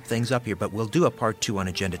going to wrap things up here, but we'll do a part 2 on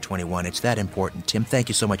Agenda 21. It's that important. Tim, thank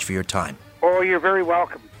you so much for your time. Oh, you're very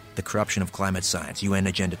welcome. the corruption of climate science, UN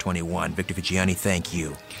Agenda 21. Victor Viggiani, thank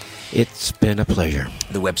you. It's been a pleasure.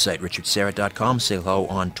 The website, richardsyrett.com. Say hello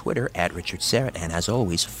on Twitter at Richard Syrett. And as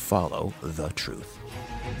always, follow the truth.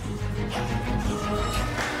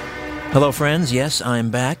 Hello, friends. Yes, I'm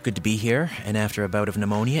back. Good to be here. And after a bout of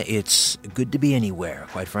pneumonia, it's good to be anywhere,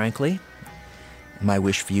 quite frankly. My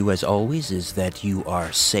wish for you, as always, is that you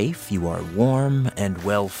are safe, you are warm, and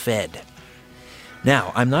well-fed.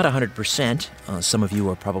 Now, I'm not 100%. Some of you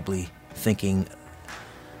are probably thinking,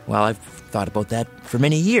 well, I've thought about that for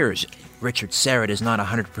many years. Richard Syrett is not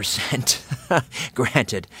 100%,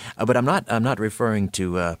 granted, but I'm not referring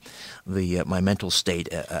to my mental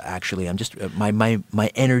state. Actually, I'm just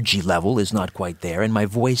my energy level is not quite there, and my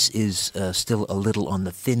voice is still a little on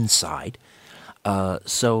the thin side.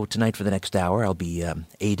 So tonight for the next hour, I'll be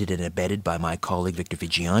aided and abetted by my colleague Victor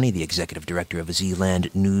Viggiani, the executive director of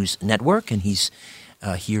Zealand News Network, and he's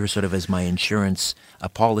here sort of as my insurance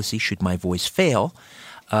policy should my voice fail.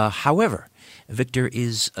 However, Victor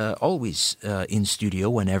is always in studio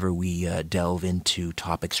whenever we delve into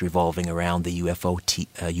topics revolving around the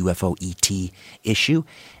UFO ET issue.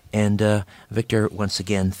 And Victor, once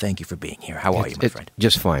again, thank you for being here. How are you, my friend?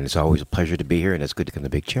 Just fine. It's always a pleasure to be here, and it's good to come in the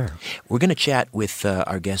big chair. We're going to chat with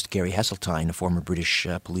our guest, Gary Heseltine, a former British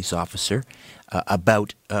police officer,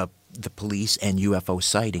 about the police and UFO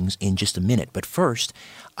sightings in just a minute. But first,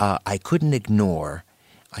 I couldn't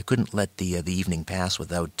let the evening pass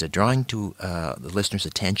without drawing to the listeners'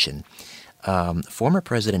 attention former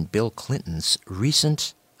President Bill Clinton's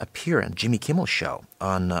recent appearance, Jimmy Kimmel's show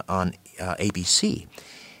on ABC.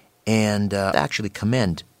 And actually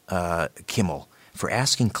commend Kimmel for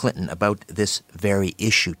asking Clinton about this very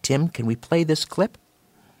issue. Tim, can we play this clip?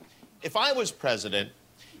 If I was president,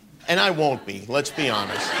 and I won't be, let's be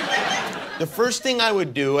honest, the first thing I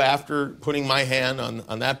would do after putting my hand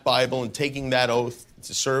on that Bible and taking that oath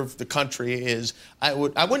to serve the country is I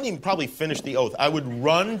wouldn't even probably finish the oath. I would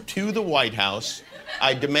run to the White House.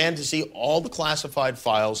 I'd demand to see all the classified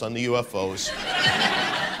files on the UFOs.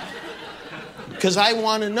 Because I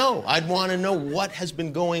want to know. I'd want to know what has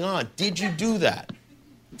been going on. Did you do that?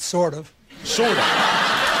 Sort of. Sort of.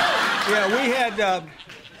 Yeah, we had,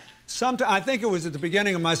 I think it was at the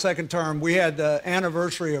beginning of my second term, we had the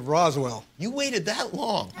anniversary of Roswell. You waited that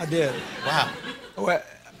long? I did. Wow.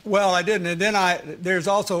 Well, I didn't. And then there's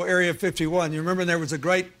also Area 51. You remember there was a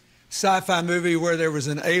great sci-fi movie where there was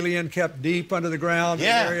an alien kept deep under the ground in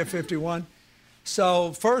Area 51?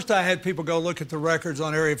 So first I had people go look at the records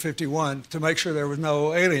on Area 51 to make sure there was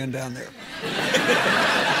no alien down there.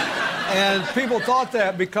 And people thought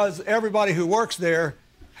that because everybody who works there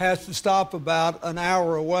has to stop about an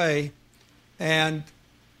hour away and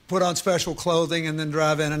put on special clothing and then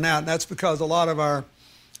drive in and out. And that's because a lot of our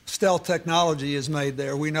stealth technology is made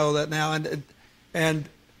there. We know that now.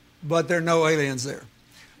 But there are no aliens there.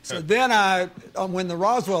 So then when the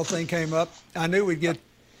Roswell thing came up, I knew we'd get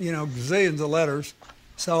gazillions of letters.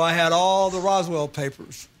 So I had all the Roswell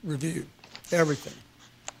papers reviewed, everything.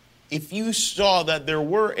 If you saw that there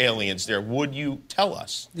were aliens there, would you tell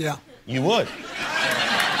us? Yeah. You would?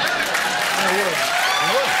 I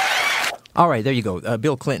would. All right, there you go.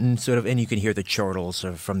 Bill Clinton, sort of, and you can hear the chortles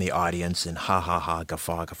from the audience and ha, ha, ha,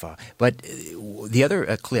 guffaw, guffaw. But the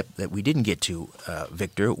other clip that we didn't get to,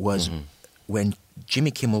 Victor, was when Jimmy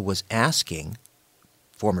Kimmel was asking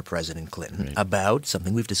former President Clinton about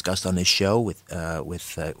something we've discussed on this show with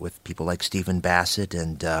people like Stephen Bassett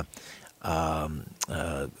and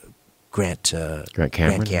Grant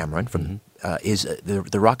Cameron from is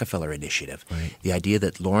the Rockefeller Initiative. Right. The idea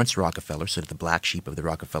that Lawrence Rockefeller, sort of the black sheep of the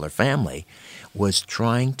Rockefeller family, was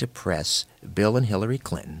trying to press Bill and Hillary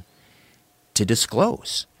Clinton to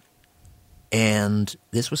disclose. And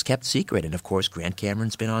this was kept secret. And, of course, Grant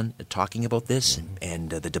Cameron's been on talking about this, and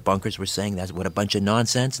the debunkers were saying that's what a bunch of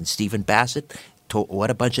nonsense. And Stephen Bassett told what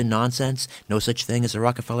a bunch of nonsense, no such thing as a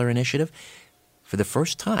Rockefeller Initiative. For the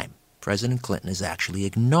first time, President Clinton has actually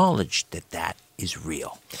acknowledged that is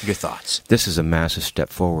real. Your thoughts? This is a massive step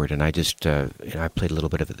forward, and I just I played a little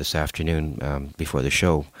bit of it this afternoon before the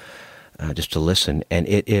show, just to listen, and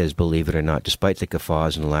it is, believe it or not, despite the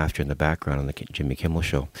guffaws and laughter in the background on the Jimmy Kimmel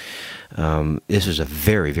show, this is a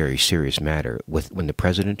very, very serious matter. When the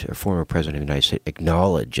president or former president of the United States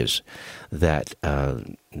acknowledges that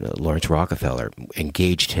Lawrence Rockefeller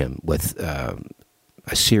engaged him with a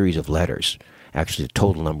series of letters. Actually, the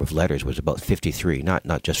total number of letters was about 53,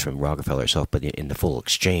 not just from Rockefeller himself, but in the full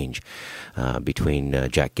exchange between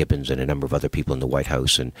Jack Gibbons and a number of other people in the White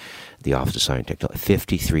House and the Office of Science and Technology.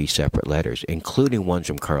 53 separate letters, including ones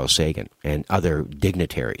from Carl Sagan and other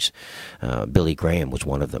dignitaries. Billy Graham was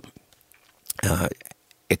one of them.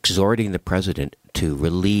 exhorting the president to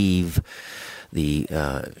relieve the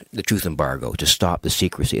truth embargo, to stop the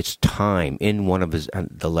secrecy. It's time. In one of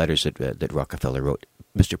the letters that Rockefeller wrote,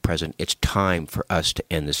 Mr. President, it's time for us to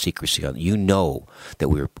end the secrecy. You know that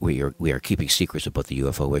we are keeping secrets about the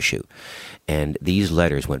UFO issue, and these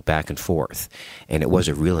letters went back and forth, and it was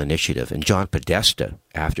a real initiative. And John Podesta,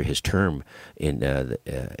 after his term in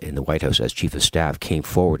the White House as Chief of Staff, came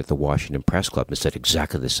forward at the Washington Press Club and said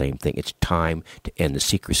exactly the same thing. It's time to end the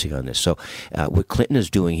secrecy on this. So what Clinton is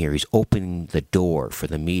doing here, he's opening the door for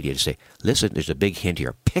the media to say, listen, there's a big hint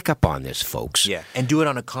here. Pick up on this, folks. Yeah, and do it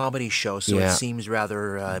on a comedy show so it seems rather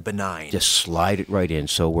benign. Just slide it right in.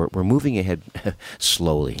 So we're moving ahead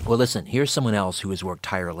slowly. Well, listen, here's someone else who has worked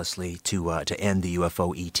tirelessly to end the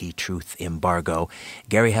UFO ET truth embargo.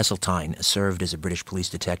 Gary Heseltine served as a British police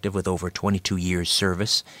detective with over 22 years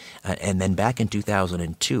service, and then back in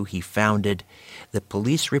 2002 he founded the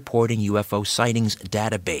Police Reporting UFO Sightings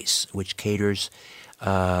database, which caters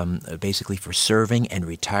basically for serving and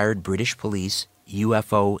retired British police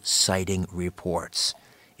UFO sighting reports.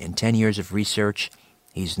 In 10 years of research,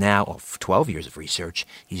 12 years of research,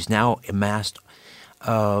 he's now amassed,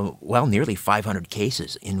 nearly 500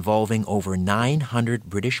 cases involving over 900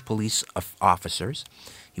 British police officers.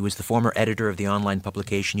 He was the former editor of the online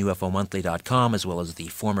publication UFOmonthly.com, as well as the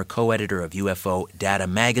former co-editor of UFO Data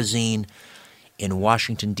magazine in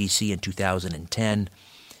Washington, D.C. in 2010.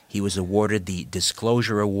 He was awarded the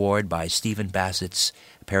Disclosure Award by Stephen Bassett's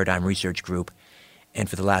Paradigm Research Group, and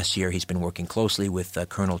for the last year he's been working closely with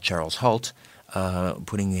Colonel Charles Halt,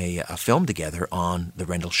 putting a film together on the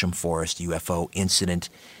Rendlesham Forest UFO incident.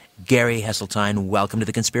 Gary Heseltine, welcome to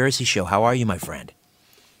The Conspiracy Show. How are you, my friend?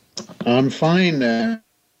 I'm fine.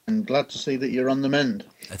 I'm glad to see that you're on the mend.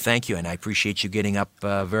 Thank you, and I appreciate you getting up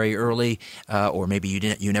very early, or maybe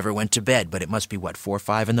you never went to bed, but it must be, 4 or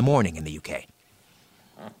 5 in the morning in the UK?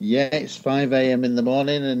 Yeah, it's 5 a.m. in the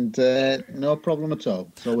morning, and no problem at all.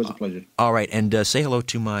 It's always a pleasure. All right, and say hello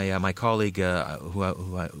to my colleague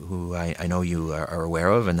who I know you are aware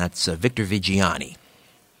of, and that's Victor Vigiani.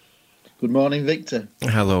 Good morning, Victor.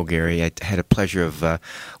 Hello, Gary. I had a pleasure of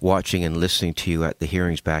watching and listening to you at the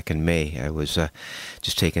hearings back in May. I was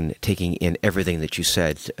just taking in everything that you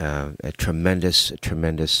said. A tremendous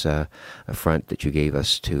affront that you gave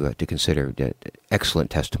us to consider.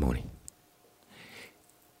 Excellent testimony.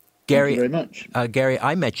 Gary, thank you very much. Gary,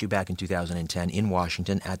 I met you back in 2010 in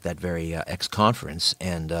Washington at that very X conference,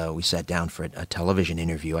 and we sat down for a television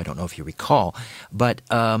interview. I don't know if you recall, but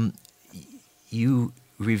you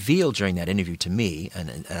revealed during that interview to me,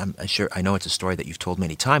 and I'm sure I know it's a story that you've told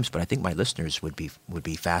many times, but I think my listeners would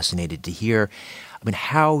be fascinated to hear. I mean,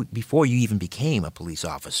 how before you even became a police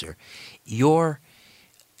officer, your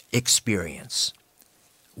experience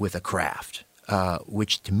with a craft.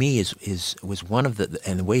 Which to me was one of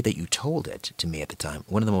and the way that you told it to me at the time,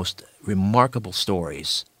 one of the most remarkable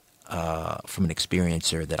stories from an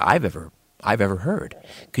experiencer that I've ever heard.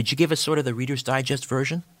 Could you give us sort of the Reader's Digest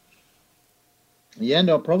version? Yeah,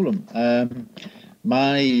 no problem.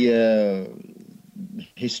 My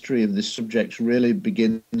history of this subject really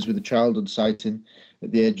begins with a childhood sighting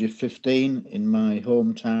at the age of 15 in my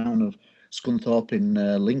hometown of Scunthorpe in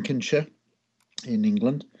Lincolnshire, in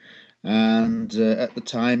England. And at the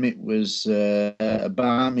time it was a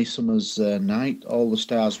balmy summer's night. All the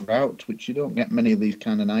stars were out, which you don't get many of these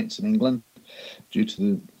kind of nights in England due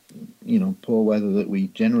to the poor weather that we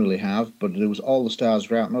generally have. But there was all the stars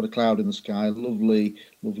were out, not a cloud in the sky, lovely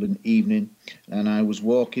evening. And I was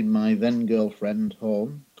walking my then girlfriend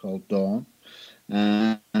home, called Dawn,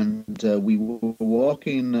 and we were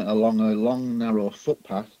walking along a long narrow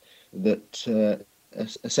footpath that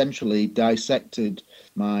essentially dissected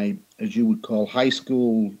my, as you would call, high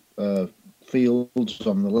school fields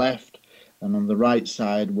on the left, and on the right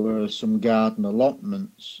side were some garden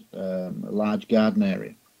allotments, a large garden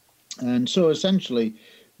area. And so essentially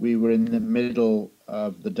we were in the middle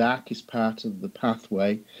of the darkest part of the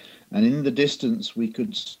pathway, and in the distance we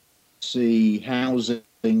could see housing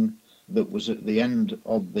that was at the end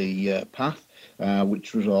of the path,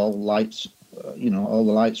 which was all lights. All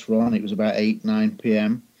the lights were on. It was about 9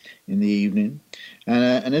 p.m. in the evening.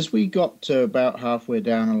 And as we got to about halfway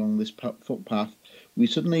down along this footpath, we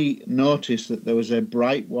suddenly noticed that there was a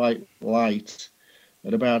bright white light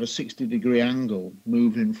at about a 60-degree angle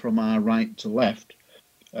moving from our right to left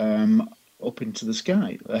up into the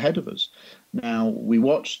sky ahead of us. Now, we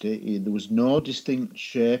watched it. There was no distinct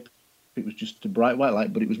shape. It was just a bright white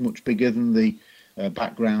light, but it was much bigger than the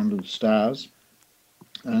background of stars.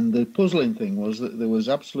 And the puzzling thing was that there was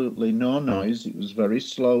absolutely no noise. It was very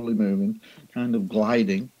slowly moving, kind of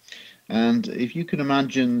gliding. And if you can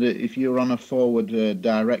imagine that if you're on a forward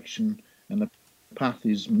direction and the path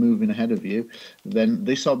is moving ahead of you, then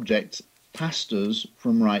this object passed us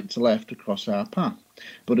from right to left across our path.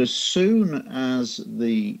 But as soon as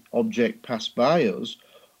the object passed by us,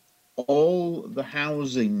 all the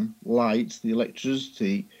housing lights, the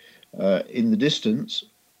electricity in the distance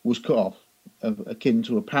was cut off, akin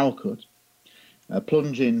to a power cut,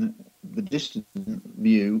 plunging the distant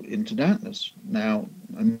view into darkness. Now,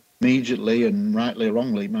 immediately, and rightly or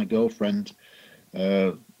wrongly, my girlfriend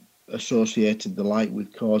associated the light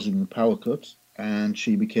with causing the power cut, and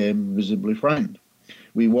she became visibly frightened.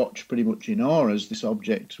 We watched pretty much in awe as this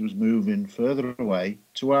object was moving further away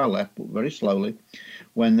to our left, but very slowly,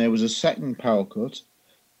 when there was a second power cut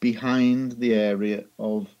behind the area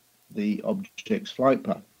of the object's flight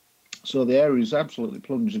path. So the area is absolutely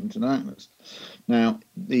plunged into darkness. Now,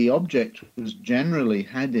 the object was generally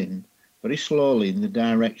heading very slowly in the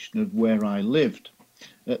direction of where I lived.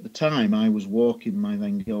 At the time, I was walking my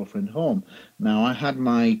then girlfriend home. Now, I had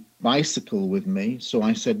my bicycle with me, so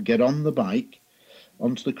I said, get on the bike,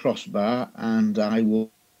 onto the crossbar, and I will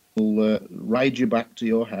ride you back to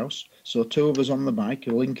your house. So two of us on the bike,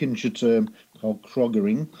 a Lincolnshire term called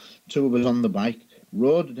croggering, two of us on the bike,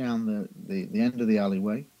 rode down the end of the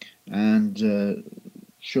alleyway, and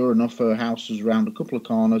sure enough, her house was round a couple of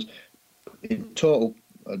corners in total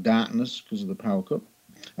darkness because of the power cut.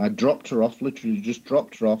 I dropped her off, literally just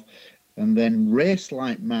dropped her off, and then raced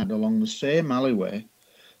like mad along the same alleyway,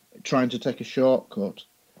 trying to take a shortcut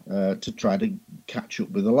to try to catch up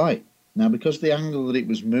with the light. Now, because the angle that it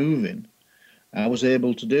was moving, I was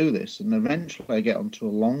able to do this, and eventually I get onto a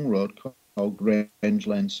long road called Grange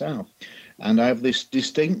Lane South, and I have this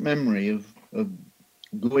distinct memory of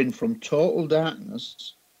going from total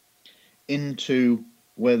darkness into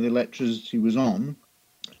where the electricity was on,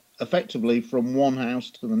 effectively from one house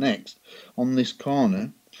to the next on this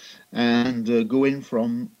corner, and going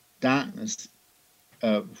from darkness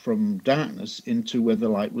into where the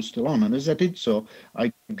light was still on. And as I did so,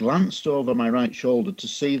 I glanced over my right shoulder to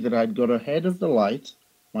see that I'd got ahead of the light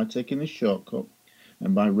by taking this shortcut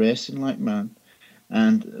and by racing like mad,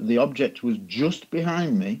 and the object was just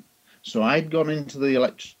behind me. So I'd gone into the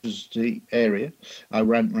electricity area. I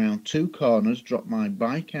ran round two corners, dropped my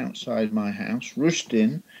bike outside my house, rushed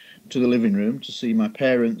in to the living room to see my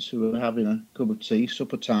parents, who were having a cup of tea,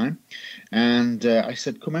 supper time, and I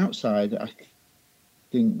said, come outside, I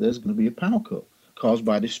think there's going to be a power cut caused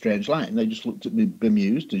by this strange light. And they just looked at me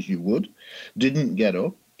bemused, as you would, didn't get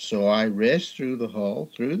up. So I raced through the hall,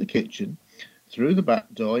 through the kitchen, through the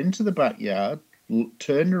back door, into the backyard,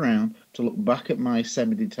 turned around to look back at my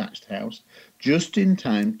semi-detached house, just in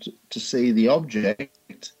time to see the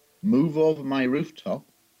object move over my rooftop.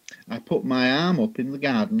 I put my arm up in the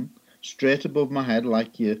garden, straight above my head,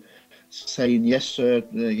 like you're saying, yes, sir,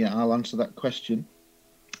 yeah, I'll answer that question.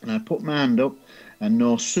 And I put my hand up, and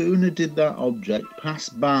no sooner did that object pass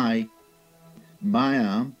by my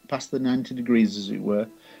arm, past the 90 degrees, as it were,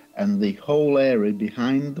 and the whole area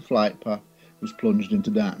behind the flight path was plunged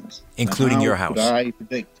into darkness. Including your house? Could I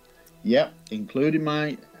predict? Yep, including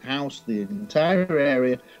my house. The entire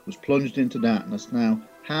area was plunged into darkness. Now,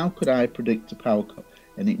 how could I predict a power cut?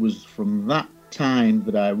 And it was from that time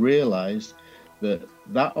that I realised that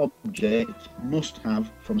that object must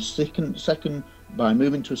have, from second by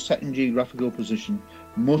moving to a second geographical position,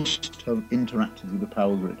 must have interacted with the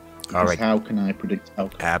power grid. All right. How can I predict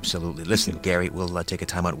how? Absolutely. Listen, Gary, we'll take a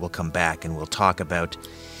time out. We'll come back and we'll talk about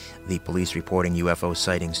the police reporting UFO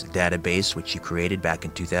sightings database, which you created back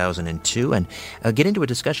in 2002, and get into a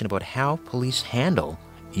discussion about how police handle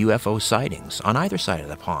UFO sightings on either side of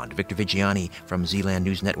the pond. Victor Vigiani from Zealand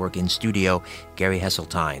News Network in studio, Gary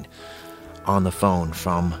Heseltine on the phone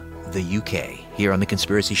from the UK here on The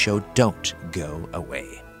Conspiracy Show. Don't go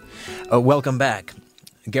away. Welcome back.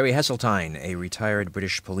 Gary Heseltine, a retired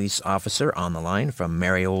British police officer, on the line from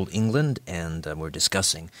merry old England, and we're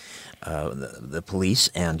discussing the police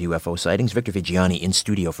and UFO sightings. Victor Vigiani in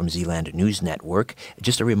studio from Zealand News Network.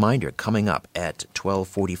 Just a reminder, coming up at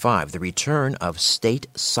 12:45, the return of State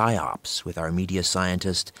PSYOPs with our media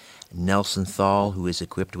scientist Nelson Thall, who is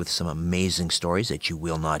equipped with some amazing stories that you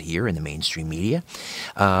will not hear in the mainstream media.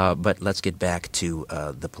 But let's get back to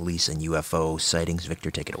the police and UFO sightings. Victor,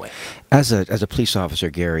 take it away. As a police officer,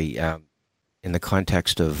 Gary, in the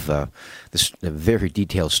context of this very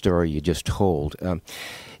detailed story you just told,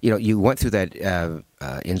 you went through that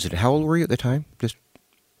incident. How old were you at the time? Just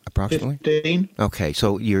approximately? 15. Okay,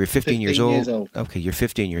 so you're 15 years old. Years old. Okay, you're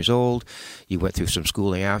 15 years old. You went through some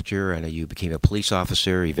schooling after, and you became a police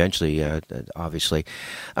officer eventually, obviously.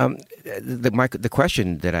 The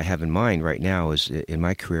question that I have in mind right now is, in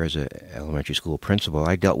my career as an elementary school principal,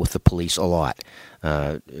 I dealt with the police a lot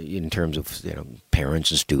in terms of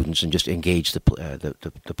parents and students, and just engaged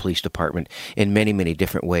the police department in many, many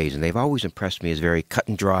different ways. And they've always impressed me as very cut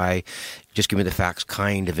and dry, just give me the facts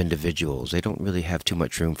kind of individuals. They don't really have too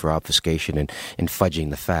much room for obfuscation and fudging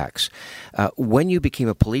the facts. When you became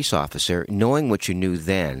a police officer, knowing what you knew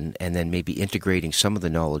then, and then maybe integrating some of the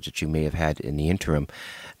knowledge that you may have had in the interim,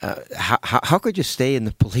 how could you stay in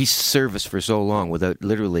the police service for so long without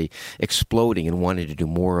literally exploding and wanting to do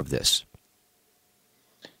more of this?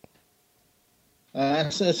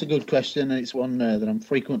 That's a good question, and it's one that I'm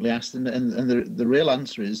frequently asked. And the real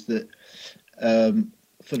answer is that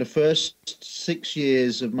for the first 6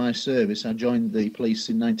 years of my service, I joined the police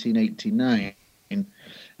in 1989.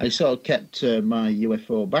 I sort of kept my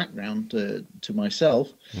UFO background to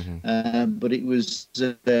myself, but it was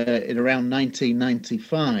in around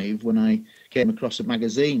 1995 when I came across a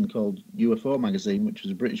magazine called UFO Magazine, which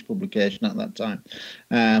was a British publication at that time,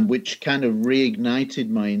 which kind of reignited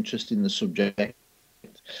my interest in the subject.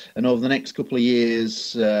 And over the next couple of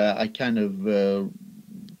years, I kind of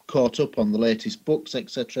caught up on the latest books,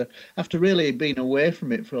 etc., after really being away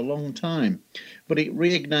from it for a long time. But it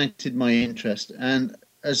reignited my interest, and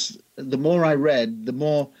as the more I read, the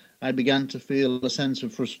more I began to feel a sense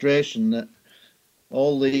of frustration that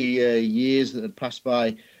all the years that had passed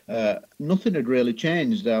by, nothing had really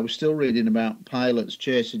changed. I was still reading about pilots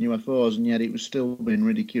chasing UFOs, and yet it was still being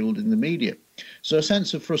ridiculed in the media. So a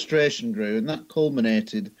sense of frustration grew, and that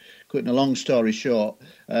culminated, cutting a long story short,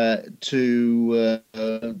 to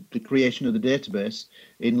the creation of the database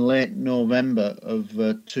in late November of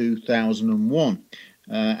 2001.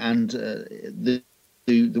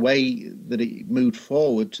 The way that it moved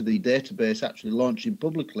forward to the database actually launching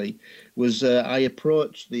publicly was I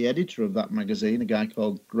approached the editor of that magazine, a guy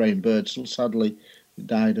called Graham Birdsall. Sadly, he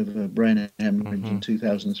died of a brain hemorrhage in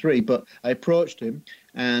 2003. But I approached him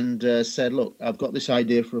and said, look, I've got this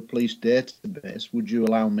idea for a police database. Would you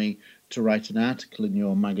allow me to write an article in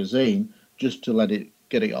your magazine just to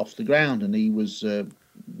get it off the ground? And he was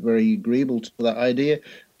very agreeable to that idea,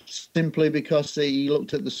 simply because he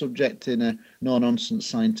looked at the subject in a no-nonsense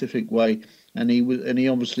scientific way, and he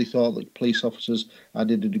obviously thought that police officers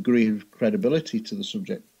added a degree of credibility to the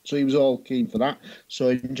subject. So he was all keen for that. So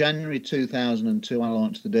in January 2002, I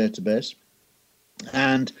launched the database,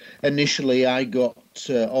 and initially I got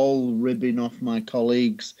all ribbing off my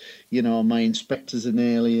colleagues, my inspector's an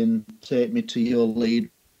alien, take me to your leader,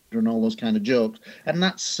 and all those kind of jokes. And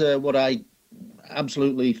that's what I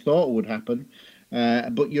absolutely thought would happen.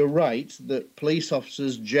 But you're right that police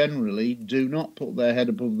officers generally do not put their head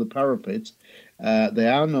above the parapet. They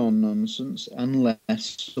are no-nonsense unless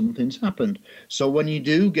something's happened. So when you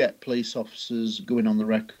do get police officers going on the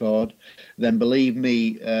record, then believe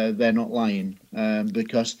me, they're not lying,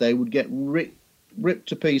 because they would get ripped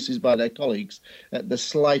to pieces by their colleagues at the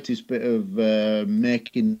slightest bit of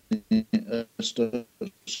making such a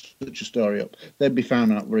story up. They'd be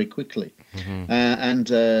found out very quickly. And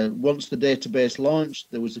once the database launched,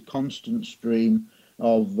 there was a constant stream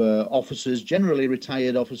of officers, generally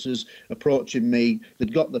retired officers, approaching me.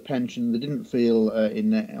 They'd got the pension, they didn't feel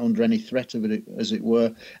under any threat of it, as it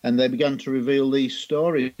were, and they began to reveal these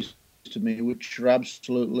stories to me, which are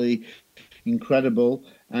absolutely incredible.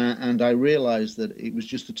 And I realised that it was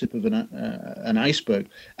just the tip of an iceberg.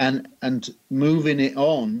 And moving it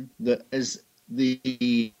on, that as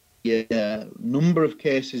the number of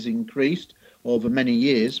cases increased over many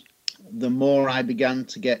years, the more I began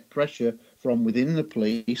to get pressure from within the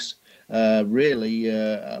police. My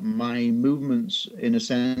movements, in a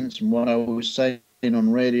sense, and what I was saying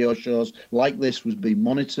on radio shows like this was being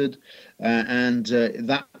monitored, and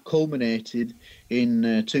that culminated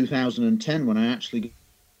in 2010 when I actually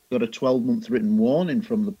got a 12-month written warning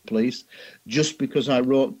from the police just because I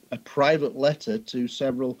wrote a private letter to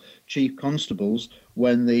several chief constables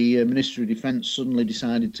when the Ministry of Defence suddenly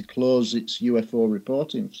decided to close its UFO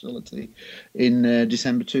reporting facility in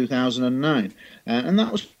December 2009. And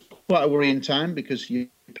that was quite a worrying time, because you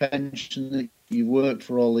pension that you worked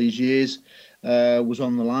for all these years, was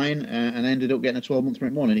on the line, and I ended up getting a 12-month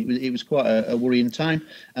warning. It was quite a worrying time,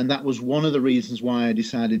 and that was one of the reasons why I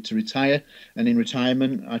decided to retire. And in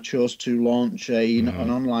retirement, I chose to launch an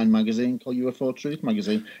online magazine called UFO Truth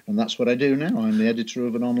magazine, and that's what I do now. I'm the editor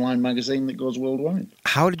of an online magazine that goes worldwide.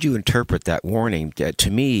 How did you interpret that warning?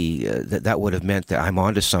 To me, that would have meant that I'm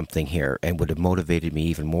onto something here, and would have motivated me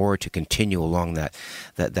even more to continue along that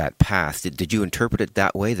path. Did you interpret it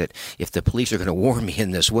that way, that if the police are going to warn me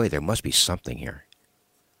in this way, there must be something here?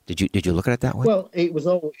 Did you look at it that way? Well, it was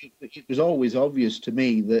always obvious to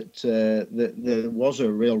me that there was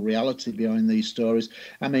a real reality behind these stories.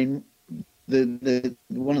 I mean, the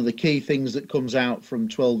one of the key things that comes out from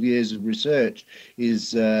 12 years of research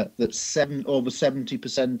is that over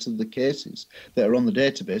 70% of the cases that are on the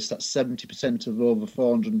database, that's 70% of over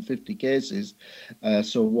 450 cases,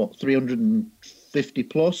 350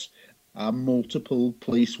 plus, are multiple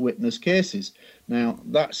police witness cases. Now,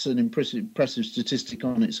 that's an impressive statistic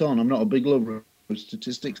on its own. I'm not a big lover of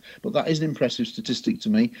statistics, but that is an impressive statistic to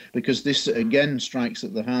me, because this again strikes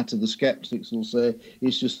at the heart of the skeptics who'll say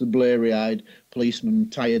it's just the blurry-eyed policeman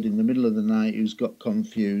tired in the middle of the night who's got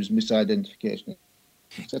confused, misidentification,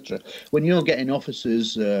 etc. When you're getting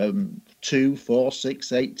officers 2, 4,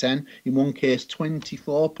 6, 8, 10, in one case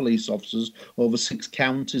 24 police officers over 6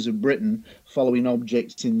 counties of Britain following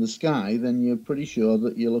objects in the sky, then you're pretty sure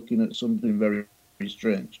that you're looking at something very, very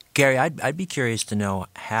strange. Gary, I'd be curious to know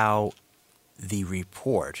how the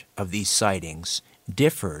report of these sightings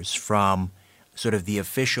differs from sort of the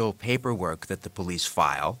official paperwork that the police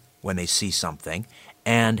file when they see something,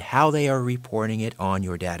 and how they are reporting it on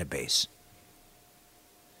your database.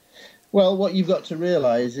 Well, what you've got to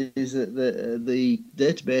realise is that the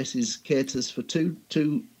database caters for two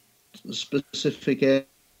specific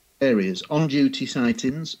areas: on-duty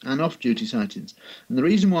sightings and off-duty sightings. And the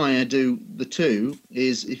reason why I do the two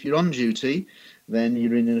is, if you're on duty, then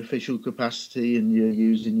you're in an official capacity and you're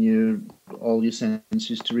using all your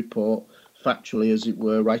senses to report factually, as it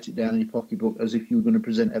were, write it down in your pocketbook as if you were going to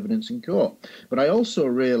present evidence in court. But I also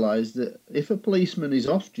realise that if a policeman is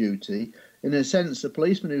off duty, in a sense, a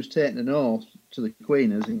policeman who's taken an oath to the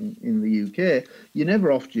Queen, as in the UK, you're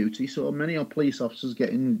never off duty. So many police officers get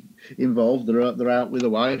involved. They're out with a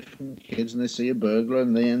wife and kids, and they see a burglar,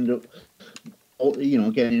 and they end up,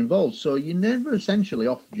 getting involved. So you're never essentially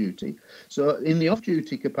off duty. So in the off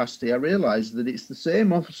duty capacity, I realised that it's the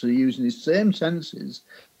same officer using his same senses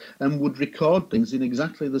and would record things in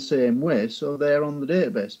exactly the same way. So they're on the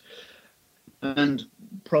database. And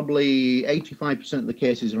probably 85% of the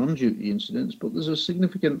cases are on-duty incidents, but there's a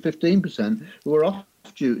significant 15% who are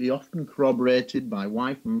off-duty, often corroborated by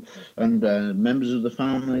wife and members of the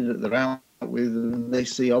family that they're out with, and they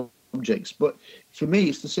see objects. But for me,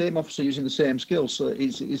 it's the same officer using the same skills, so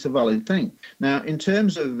it's a valid thing. Now, in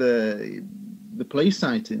terms of the police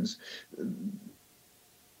sightings,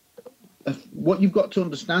 what you've got to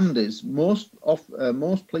understand is most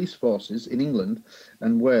police forces in England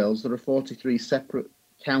and Wales, there are 43 separate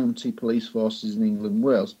county police forces in England and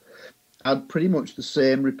Wales, had pretty much the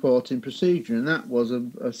same reporting procedure, and that was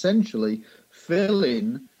essentially fill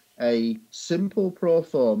in a simple pro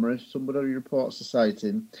forma if somebody reports a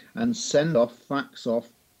sighting, and send off, fax off,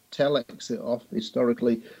 telex it off,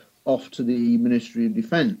 historically off to the Ministry of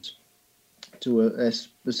Defence, to a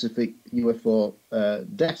specific UFO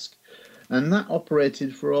desk. And that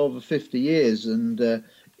operated for over 50 years. And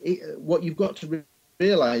what you've got to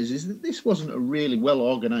realise is that this wasn't a really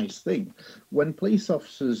well-organised thing. When police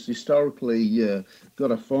officers historically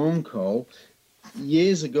got a phone call,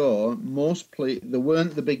 years ago, there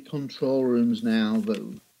weren't the big control rooms now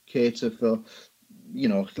that cater for,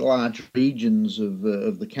 large regions of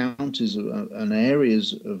the counties and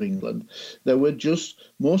areas of England. There were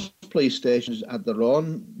most police stations had their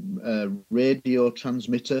own radio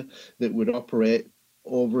transmitter that would operate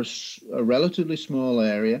over a relatively small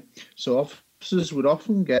area. So officers would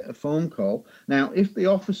often get a phone call. Now, if the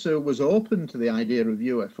officer was open to the idea of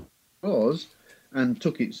UFOs and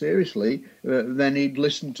took it seriously, then he'd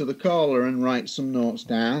listen to the caller and write some notes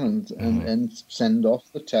down and send off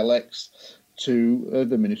the telex to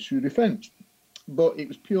the Ministry of Defence. But it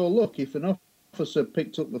was pure luck. If an officer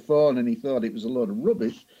picked up the phone and he thought it was a load of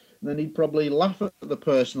rubbish, then he'd probably laugh at the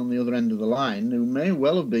person on the other end of the line, who may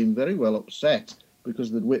well have been very well upset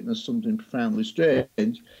because they'd witnessed something profoundly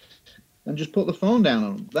strange, and just put the phone down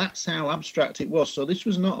on them. That's how abstract it was. So this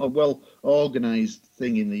was not a well-organised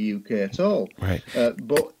thing in the UK at all. Right.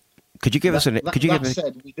 But Could you give us an? That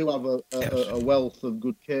said, we do have a wealth of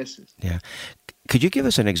good cases. Yeah. Could you give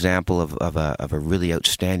us an example of a really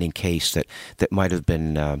outstanding case that might have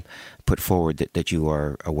been put forward that you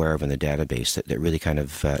are aware of in the database that really kind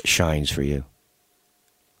of shines for you?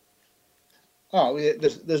 Oh,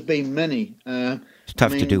 there's been many. It's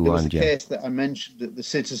tough to do there was one. a case that I mentioned at the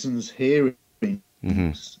citizens' hearing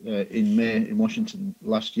in May in Washington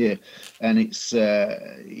last year, and it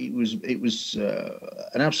was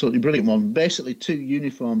an absolutely brilliant one. Basically, two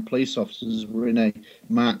uniformed police officers were in a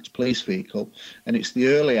marked police vehicle, and it's the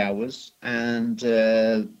early hours, and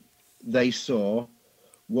they saw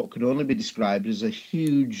what could only be described as a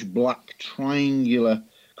huge black triangular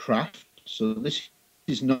craft. So this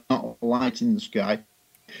is not light in the sky.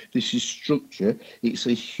 This is structure. It's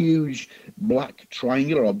a huge black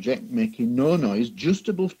triangular object making no noise just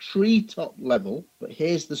above treetop level. But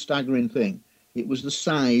here's the staggering thing. It was the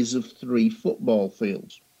size of 3 football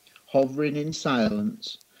fields, hovering in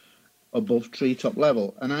silence above treetop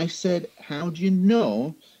level. And I said, how do you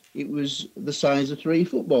know it was the size of 3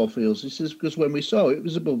 football fields? He says, because when we saw it, it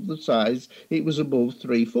was above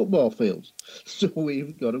 3 football fields. So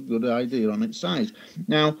we've got a good idea on its size.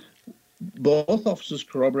 Now, both officers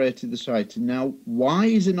corroborated the sighting. Now, why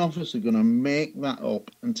is an officer going to make that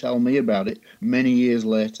up and tell me about it many years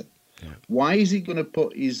later? Yeah. Why is he going to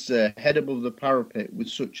put his head above the parapet with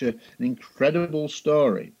such an incredible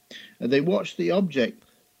story? They watched the object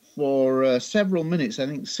for several minutes, I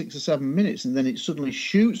think 6 or 7 minutes, and then it suddenly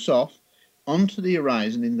shoots off onto the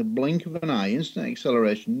horizon in the blink of an eye, instant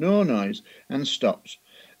acceleration, no noise, and stops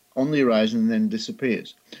on the horizon and then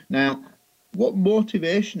disappears. Now, what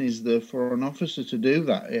motivation is there for an officer to do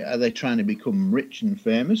that? Are they trying to become rich and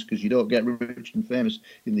famous? Because you don't get rich and famous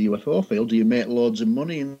in the UFO field. Do you make loads of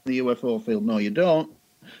money in the UFO field? No, you don't.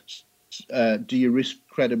 Do you risk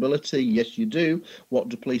credibility? Yes, you do. What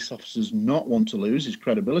do police officers not want to lose is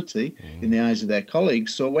credibility in the eyes of their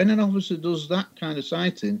colleagues. So when an officer does that kind of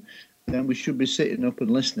sighting, then we should be sitting up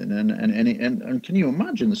and listening. And can you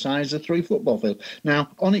imagine the size of 3 football fields? Now,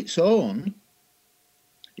 on its own,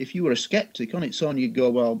 if you were a skeptic, on its own, you'd go,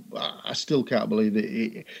 well, I still can't believe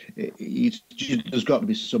it. There's got to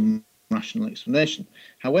be some rational explanation.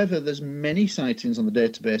 However, there's many sightings on the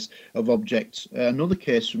database of objects. Another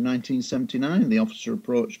case from 1979, the officer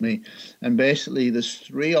approached me, and basically there's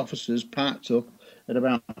 3 officers parked up at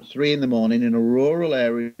about 3 in the morning in a rural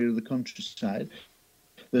area of the countryside.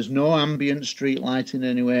 There's no ambient street lighting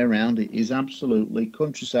anywhere around. It is absolutely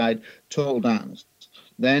countryside, total darkness.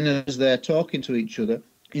 Then as they're talking to each other,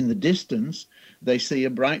 in the distance, they see a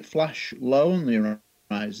bright flash low on the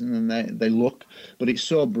horizon, and they look, but it's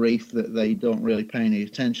so brief that they don't really pay any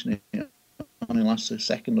attention. It only lasts a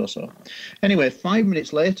second or so. Anyway, 5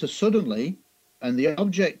 minutes later, suddenly, and the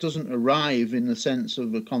object doesn't arrive in the sense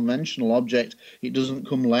of a conventional object. It doesn't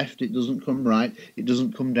come left, it doesn't come right, it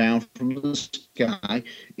doesn't come down from the sky.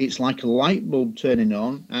 It's like a light bulb turning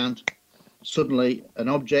on, and suddenly an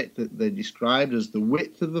object that they described as the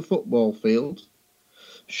width of the football field,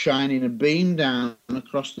 shining a beam down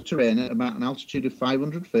across the terrain at about an altitude of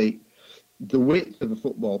 500 feet, the width of a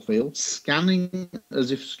football field, scanning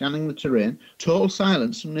as if scanning the terrain, total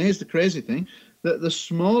silence. And here's the crazy thing, that the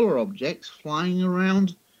smaller objects flying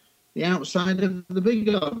around the outside of the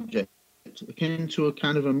bigger object, akin to a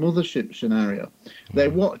kind of a mothership scenario. They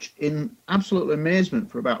watch in absolute amazement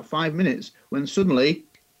for about 5 minutes, when suddenly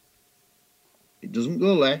it doesn't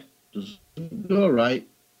go left, doesn't go right,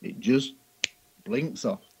 it just blinks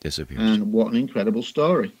off. Disappears. And what an incredible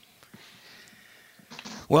story.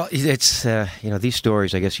 Well, it's these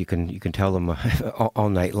stories. I guess you can tell them all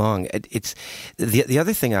night long. It's the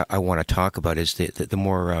other thing I want to talk about is the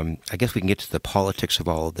more. I guess we can get to the politics of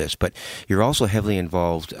all of this, but you're also heavily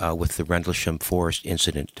involved with the Rendlesham Forest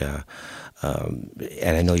incident,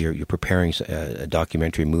 and I know you're preparing a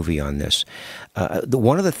documentary movie on this.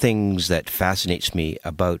 One of the things that fascinates me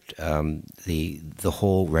about the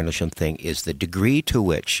whole Rendlesham thing is the degree to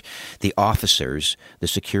which the officers, the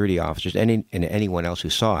security officers, and anyone else who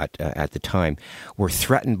saw it at the time, were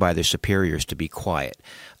threatened by their superiors to be quiet.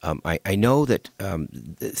 I know that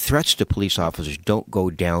threats to police officers don't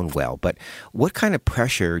go down well, but what kind of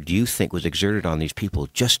pressure do you think was exerted on these people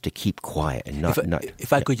just to keep quiet and not?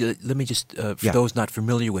 If I could, let me just, for those not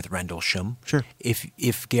familiar with Rendlesham, sure.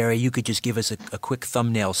 If Gary, you could just give us a quick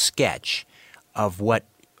thumbnail sketch of what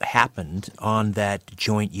happened on that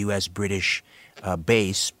joint U.S.-British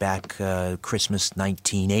base back Christmas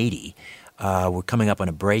 1980. We're coming up on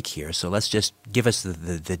a break here, so let's just give us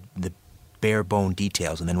the bare bone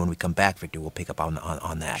details, and then when we come back, Victor, we'll pick up on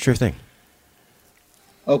that. Sure thing.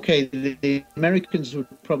 Okay, the Americans would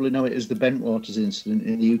probably know it as the Bentwaters incident.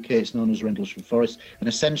 In the UK, it's known as Rendlesham Forest. And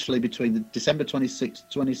essentially, between the December 26th,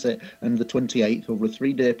 27th, and the 28th, over a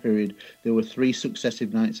 3-day period, there were 3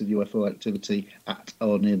 successive nights of UFO activity at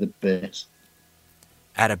or near the base.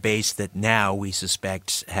 At a base that now we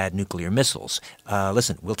suspect had nuclear missiles.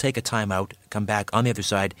 Listen, we'll take a time out, come back on the other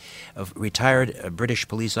side of retired British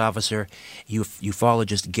police officer,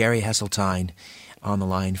 ufologist Gary Heseltine, on the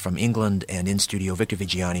line from England, and in studio Victor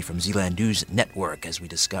Vigiani from Zealand News Network as we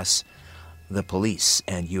discuss the police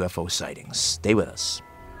and UFO sightings. Stay with us.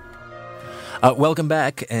 Welcome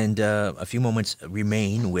back, and a few moments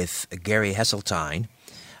remain with Gary Heseltine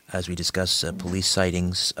as we discuss police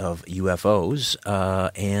sightings of UFOs,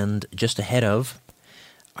 and just ahead of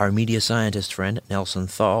our media scientist friend Nelson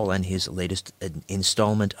Thall and his latest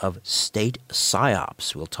installment of State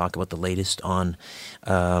PSYOPs. We'll talk about the latest on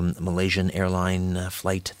Malaysian airline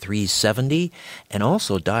Flight 370, and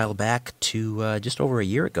also dial back to just over a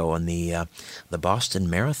year ago on the Boston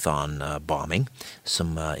Marathon bombing.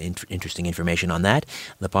 Some interesting information on that.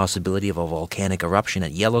 The possibility of a volcanic eruption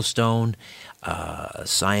at Yellowstone.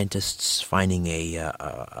 Scientists finding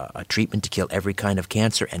a treatment to kill every kind of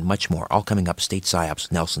cancer, and much more. All coming up. State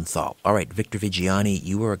PSYOPs, Nelson Thall. All right, Victor Vigiani,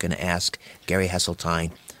 you were going to ask Gary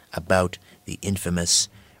Heseltine about the infamous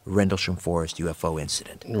Rendlesham Forest UFO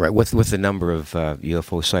incident. Right, with the number of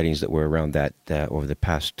UFO sightings that were around that over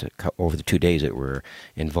the 2 days that were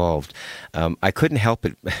involved, I couldn't help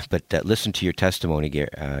it but listen to your testimony,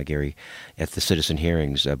 Gary, at the citizen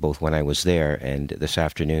hearings, both when I was there and this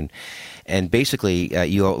afternoon. And basically,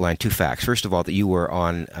 you outlined 2 facts. First of all, that you were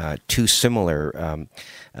on 2 similar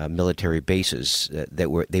military bases they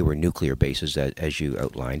were nuclear bases, as you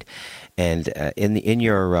outlined, and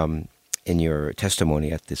in your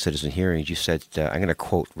testimony at the citizen hearings, you said, I'm going to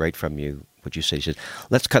quote right from you what you said. You said,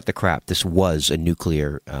 "Let's cut the crap. This was a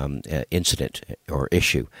nuclear incident or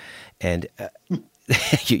issue," and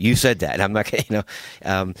you said that. I'm not,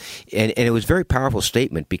 and it was a very powerful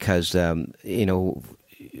statement because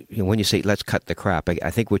when you say let's cut the crap,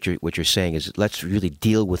 I think what you're saying is let's really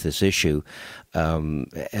deal with this issue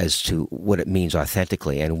as to what it means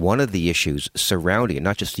authentically. And one of the issues surrounding it,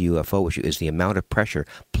 not just the UFO issue, is the amount of pressure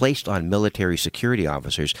placed on military security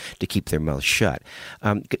officers to keep their mouths shut.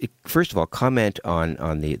 First of all, comment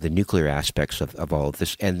on the nuclear aspects of all of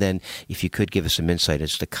this, and then if you could give us some insight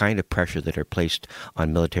as to the kind of pressure that are placed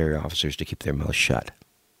on military officers to keep their mouths shut.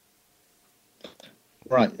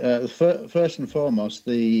 Right. First and foremost,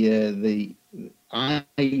 I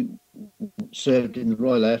served in the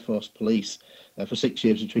Royal Air Force Police for 6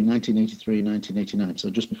 years between 1983 and 1989, so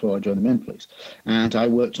just before I joined the main police. And I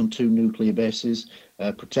worked on 2 nuclear bases,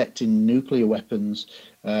 protecting nuclear weapons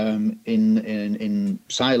in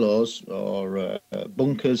silos or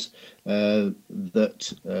bunkers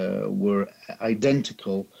that were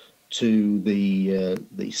identical to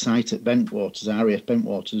the site at Bentwaters, RAF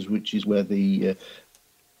Bentwaters, which is where the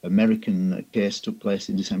American case took place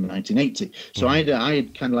in December 1980. So I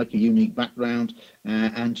had kind of like a unique background,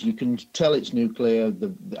 and you can tell it's nuclear.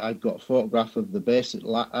 I've got a photograph of the base at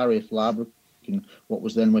RAF Labrook in what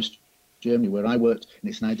was then West Germany, where I worked, and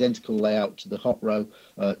it's an identical layout to the hot row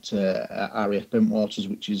at RAF Bentwaters,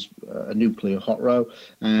 which is a nuclear hot row.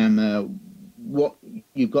 And what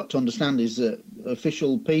you've got to understand is that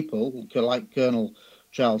official people like Colonel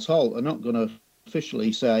Charles Thall are not going to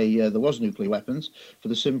officially say there was nuclear weapons, for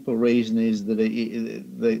the simple reason is that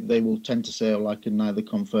they will tend to say, I can neither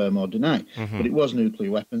confirm or deny. Mm-hmm. But it was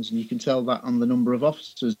nuclear weapons, and you can tell that on the number of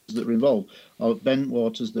officers that were involved. At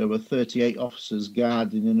Bentwaters, there were 38 officers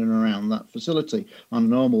guarding in and around that facility. On a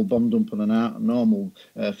normal bomb dump on a normal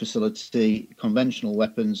facility, conventional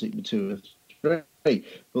weapons, it would be 2 or 3.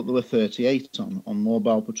 But there were 38 on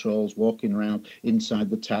mobile patrols, walking around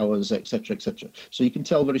inside the towers, etc., etc. So you can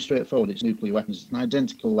tell very straightforward it's nuclear weapons. It's an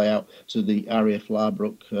identical layout to the RAF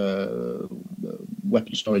Labrook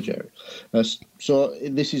weapon storage area. So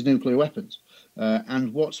this is nuclear weapons.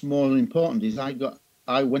 And what's more important is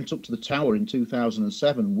I went up to the tower in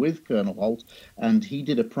 2007 with Colonel Holt, and he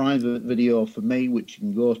did a private video for me, which you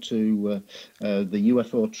can go to the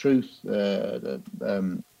UFO Truth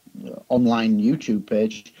online YouTube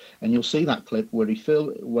page, and you'll see that clip where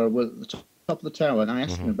we're at the top of the tower, and I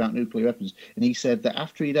asked him about nuclear weapons, and he said that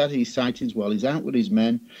after he'd had his sightings, while he's out with his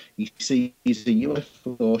men, he sees a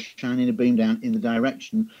UFO shining a beam down in the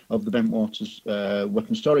direction of the Bentwaters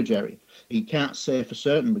weapon storage area. He can't say for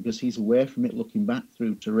certain because he's away from it looking back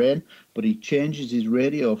through terrain, but he changes his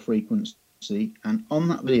radio frequency, and on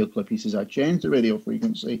that video clip he says, I changed the radio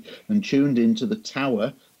frequency and tuned into the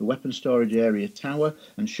tower the weapons storage area tower,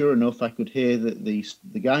 and sure enough, I could hear that the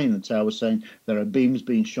guy in the tower saying there are beams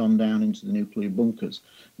being shone down into the nuclear bunkers.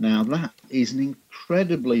 Now, that is an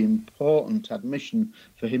incredibly important admission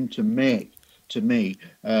for him to make to me,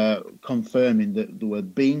 confirming that there were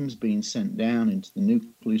beams being sent down into the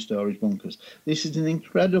nuclear storage bunkers. This is an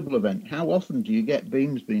incredible event. How often do you get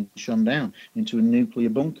beams being shone down into a nuclear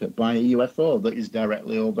bunker by a UFO that is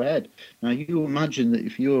directly overhead? Now, you imagine that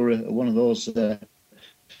if you're one of those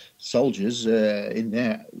soldiers in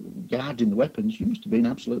there guarding the weapons, you must have been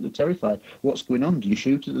absolutely terrified. What's going on? Do you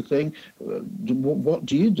shoot at the thing? What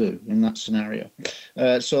do you do in that scenario?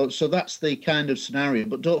 So that's the kind of scenario.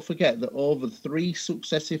 But don't forget that over 3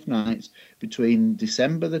 successive nights between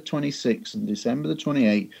December the 26th and December the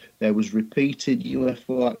 28th, there was repeated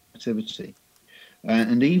UFO activity.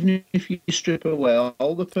 And even if you strip away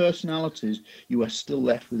all the personalities, you are still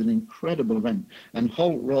left with an incredible event. And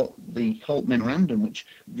Holt wrote the Holt Memorandum, which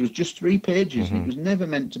was just 3 pages. Mm-hmm. It was never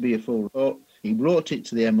meant to be a full report. He wrote it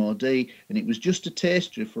to the MOD, and it was just a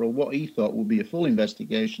taster for what he thought would be a full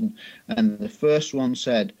investigation. And the first one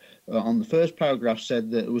said, on the first paragraph,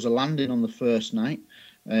 said that there was a landing on the first night.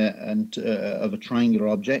 Of a triangular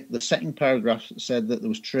object. The second paragraph said that there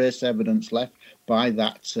was trace evidence left by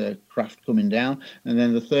that craft coming down, and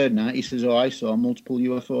then the third night he says, I saw multiple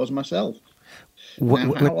UFOs myself.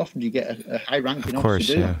 Now, how often do you get a high-ranking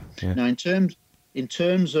officer do that? Yeah. Now, in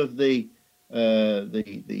terms of the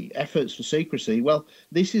efforts for secrecy, well,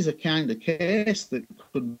 this is a kind of case that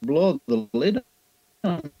could blow the lid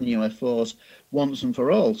on UFOs once and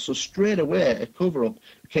for all. So straight away a cover-up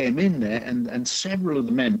came in there, and several of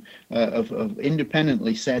the men have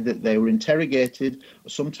independently said that they were interrogated,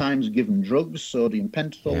 sometimes given drugs, sodium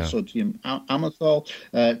pentothal, sodium amythol,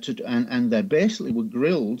 and they basically were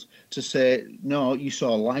grilled to say, no, you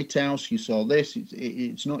saw a lighthouse, you saw this,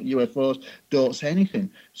 it's not UFOs, don't say anything.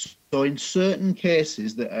 So in certain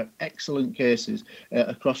cases that are excellent cases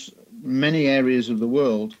across many areas of the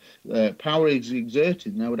world, power is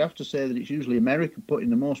exerted. And I would have to say that it's usually America putting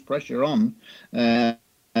the most pressure on.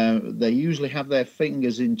 They usually have their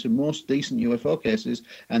fingers into most decent UFO cases,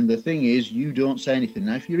 and the thing is, you don't say anything.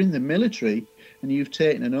 Now, if you're in the military and you've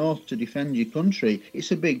taken an oath to defend your country,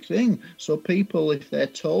 it's a big thing. So people, if they're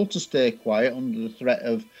told to stay quiet under the threat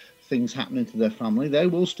of things happening to their family, they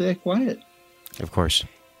will stay quiet. Of course.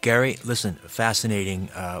 Gary, listen, fascinating.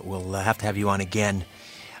 We'll have to have you on again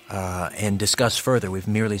and discuss further. We've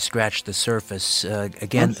merely scratched the surface.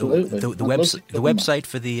 Again, the website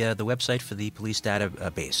for the police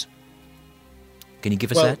database. Can you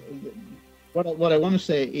give us that? What I want to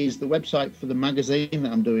say is the website for the magazine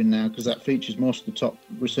that I'm doing now, because that features most of the top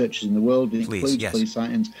researchers in the world. It includes police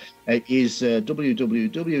sightings. Is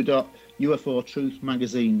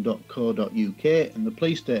www.ufotruthmagazine.co.uk, and the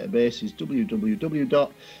police database is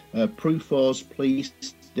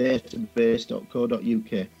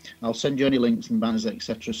www.prufospolicedatabase.co.uk. I'll send you any links and banners,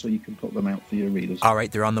 etc., so you can put them out for your readers. All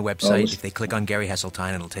right, they're on the website. If they click on Gary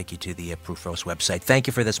Heseltine, it'll take you to the Prufos website. Thank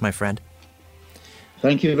you for this, my friend.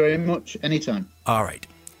 Thank you very much. Anytime. All right.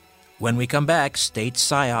 When we come back, State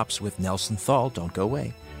PSYOPs with Nelson Thall. Don't go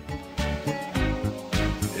away.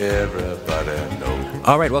 Everybody knows.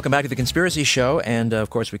 All right, welcome back to The Conspiracy Show. And, of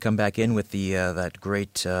course, we come back in with that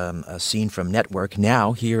great scene from Network.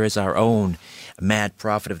 Now, here is our own mad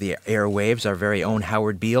prophet of the airwaves, our very own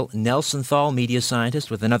Howard Beale, Nelson Thall, media scientist,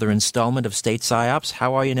 with another installment of State PSYOPs.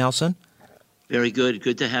 How are you, Nelson? Very good.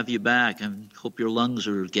 Good to have you back. I hope your lungs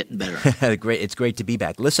are getting better. Great. It's great to be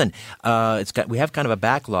back. Listen, we have kind of a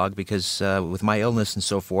backlog because with my illness and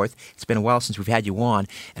so forth, it's been a while since we've had you on,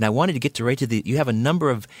 and I wanted to get right to you have a number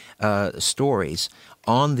of stories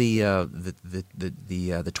on the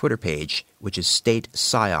Twitter page, which is State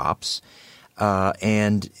PSYOPs,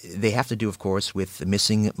 and they have to do, of course, with the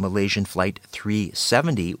missing Malaysian Flight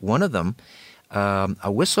 370. One of them, a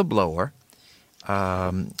whistleblower,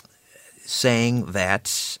 saying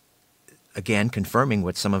that, again, confirming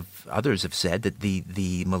what some of others have said, that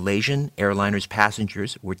the Malaysian airliner's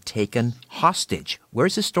passengers were taken hostage.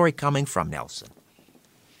 Where's this story coming from, Nelson?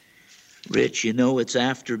 Rich, it's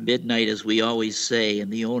after midnight, as we always say,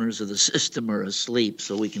 and the owners of the system are asleep,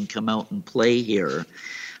 so we can come out and play here.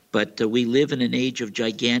 But we live in an age of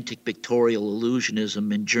gigantic pictorial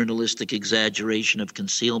illusionism and journalistic exaggeration of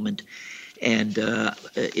concealment. And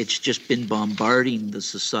it's just been bombarding the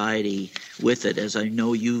society with it, as I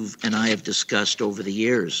know you and I have discussed over the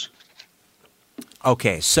years.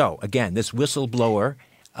 Okay, so, again, this whistleblower,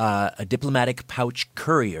 a diplomatic pouch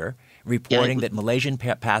courier, reporting that Malaysian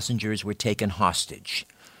passengers were taken hostage.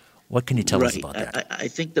 What can you tell us about that? I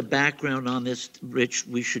think the background on this, Rich,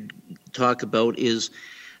 we should talk about is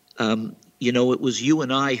it was you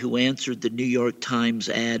and I who answered the New York Times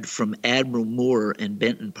ad from Admiral Moore and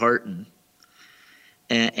Benton Parton.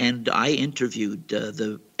 And I interviewed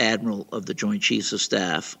the Admiral of the Joint Chiefs of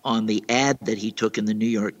Staff on the ad that he took in the New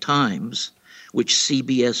York Times, which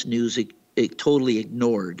CBS News totally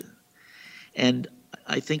ignored. And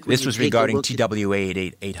I think this was regarding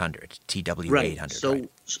TWA 800, TWA 800.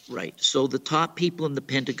 So the top people in the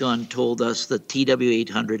Pentagon told us that TWA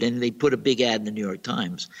 800, and they put a big ad in the New York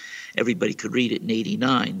Times. Everybody could read it in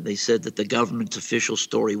 '89. They said that the government's official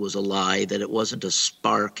story was a lie, that it wasn't a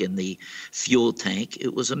spark in the fuel tank,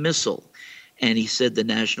 it was a missile. And he said the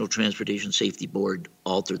National Transportation Safety Board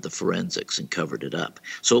altered the forensics and covered it up.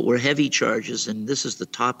 So it were heavy charges, and this is the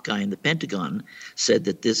top guy in the Pentagon said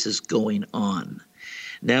that this is going on.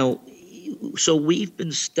 Now, so we've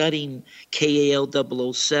been studying KAL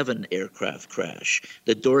 007 aircraft crash,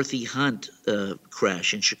 the Dorothy Hunt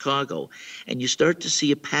crash in Chicago, and you start to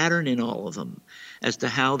see a pattern in all of them as to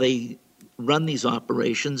how they run these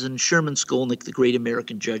operations. And Sherman Skolnick, the great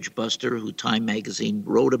American judge buster, who Time magazine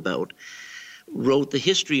wrote the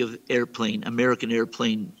history of American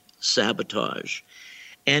airplane sabotage.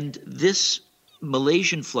 And this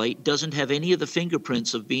Malaysian flight doesn't have any of the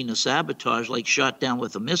fingerprints of being a sabotage, like shot down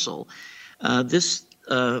with a missile.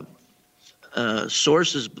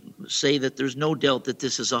 Sources say that there's no doubt that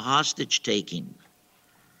this is a hostage taking.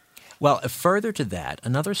 Well, further to that,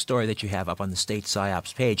 another story that you have up on the State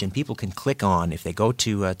PSYOPS page, and people can click on, if they go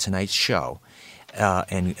to tonight's show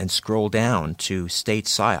and scroll down to State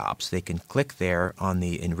PSYOPS, they can click there on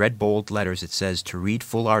in red bold letters it says to read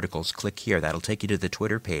full articles, click here. That'll take you to the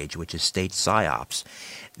Twitter page, which is State PSYOPS.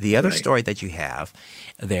 The other story that you have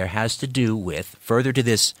there has to do with, further to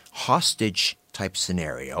this hostage type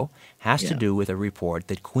scenario, has to do with a report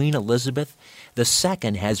that Queen Elizabeth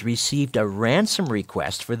II has received a ransom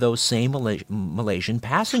request for those same Malaysian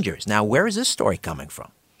passengers. Now, where is this story coming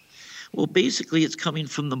from? Well, basically, it's coming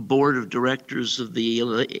from the board of directors of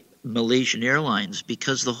the Malaysian Airlines,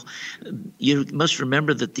 because you must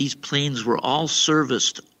remember that these planes were all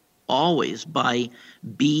serviced always by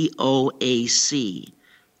BOAC.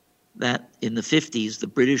 That in the 50s, the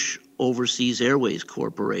British Overseas Airways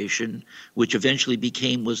Corporation, which eventually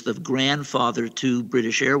was the grandfather to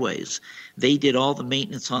British Airways. They did all the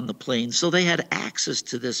maintenance on the plane, so they had access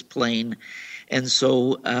to this plane. And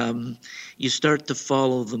so you start to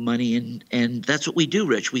follow the money, and that's what we do,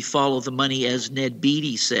 Rich. We follow the money, as Ned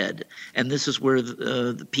Beatty said. And this is where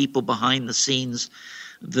the people behind the scenes,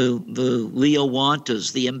 the Leo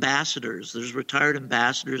Wantas, the ambassadors. There's retired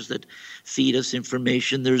ambassadors that feed us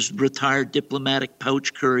information. There's retired diplomatic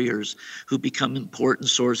pouch couriers who become important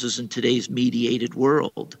sources in today's mediated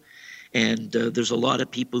world. And there's a lot of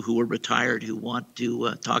people who are retired who want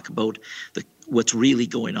to talk about what's really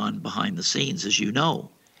going on behind the scenes, as you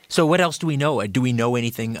know. So what else do we know? Do we know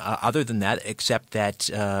anything other than that, except that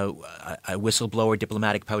a whistleblower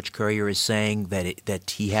diplomatic pouch courier is saying that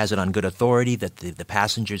he has it on good authority, that the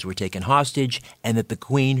passengers were taken hostage, and that the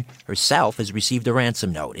Queen herself has received a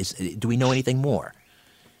ransom note? Do we know anything more?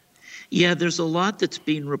 Yeah, there's a lot that's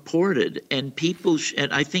being reported, and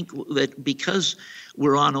and I think that because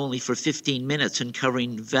we're on only for 15 minutes and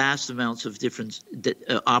covering vast amounts of different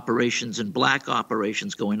operations and black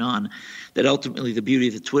operations going on, that ultimately the beauty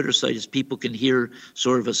of the Twitter site is people can hear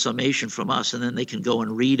sort of a summation from us, and then they can go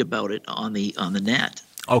and read about it on the net.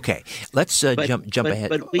 Okay, let's jump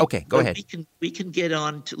ahead. Go ahead. We can get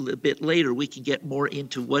on to a bit later. We can get more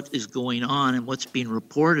into what is going on and what's being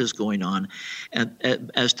reported is going on,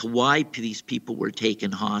 and as to why these people were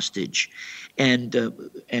taken hostage, and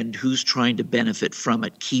who's trying to benefit from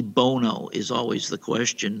it. Qui bono is always the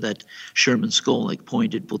question that Sherman Skolnick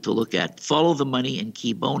pointed to look at. Follow the money and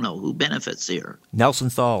qui bono. Who benefits here?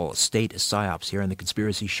 Nelson Thall, State PSYOPS here on The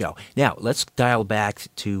Conspiracy Show. Now, let's dial back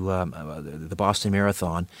to the Boston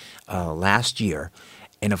Marathon last year,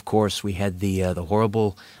 and of course we had the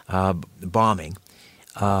horrible bombing,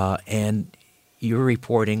 and you're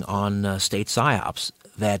reporting on State PSYOPS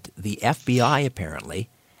that the FBI apparently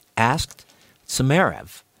asked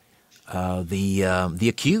Samarev, the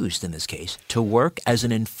accused in this case, to work as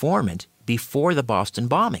an informant before the Boston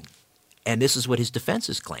bombing, and this is what his defense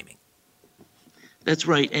is claiming. That's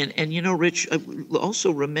right. And you know, Rich,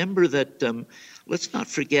 also remember that let's not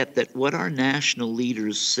forget that what our national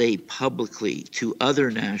leaders say publicly to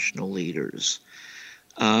other national leaders,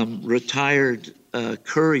 retired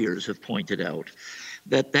couriers have pointed out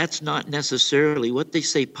that's not necessarily what they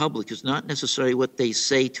say public is not necessarily what they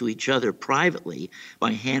say to each other privately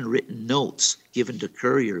by handwritten notes given to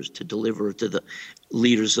couriers to deliver to the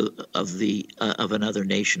leaders of another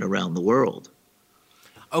nation around the world.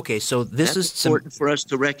 Okay, so this is important for us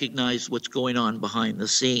to recognize what's going on behind the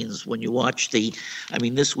scenes. When you watch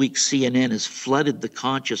this week CNN has flooded the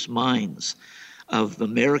conscious minds of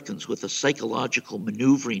Americans with a psychological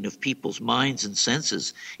maneuvering of people's minds and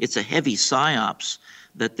senses. It's a heavy psyops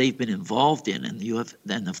that they've been involved in, and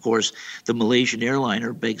then of course the Malaysian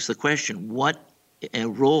airliner begs the question: what a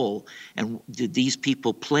role and did these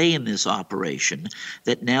people play in this operation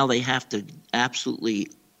that now they have to absolutely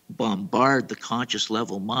bombard the conscious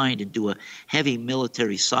level mind and do a heavy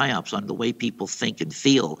military psyops on the way people think and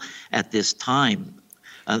feel at this time?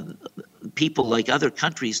 People like other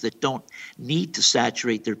countries that don't need to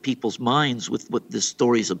saturate their people's minds with what this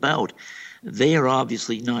story's about, they are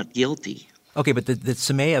obviously not guilty. Okay, but the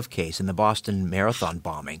Samayev case in the Boston Marathon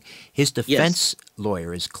bombing, his defense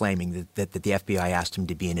lawyer is claiming that the FBI asked him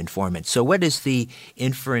to be an informant. So what is the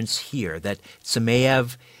inference here? That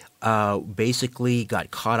Samayev basically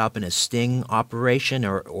got caught up in a sting operation,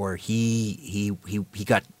 or he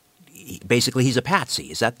got basically he's a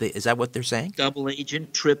patsy? Is that what they're saying? Double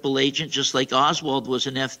agent, triple agent, just like Oswald was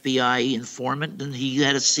an FBI informant, and he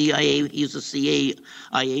had he was a CIA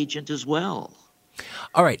agent as well.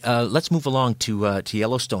 All right, let's move along to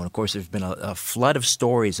Yellowstone. Of course, there's been a flood of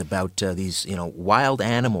stories about these wild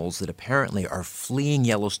animals that apparently are fleeing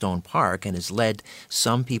Yellowstone Park, and has led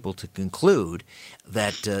some people to conclude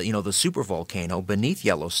that the supervolcano beneath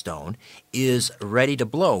Yellowstone is ready to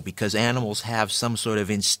blow because animals have some sort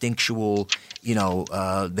of instinctual,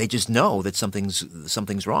 they just know that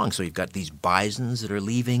something's wrong. So you've got these bisons that are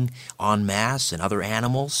leaving en masse and other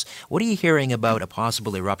animals. What are you hearing about a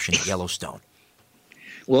possible eruption at Yellowstone?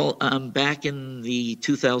 Well, back in the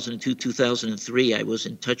 2002-2003, I was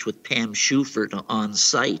in touch with Pam Schufert on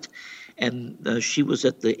site, and she was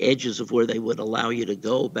at the edges of where they would allow you to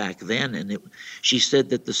go back then, and she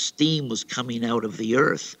said that the steam was coming out of the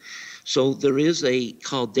earth. So there is a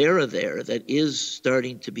caldera there that is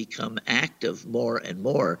starting to become active more and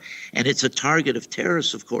more, and it's a target of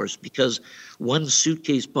terrorists, of course, because one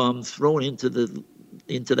suitcase bomb thrown into the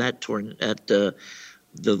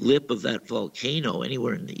lip of that volcano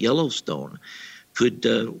anywhere in Yellowstone could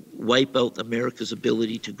wipe out America's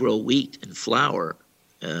ability to grow wheat and flour.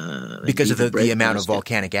 Because of the amount of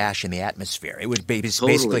volcanic ash in the atmosphere. It would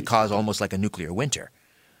basically cause almost like a nuclear winter.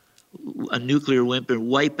 A nuclear winter,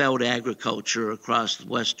 wipe out agriculture across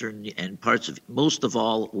western and parts of, most of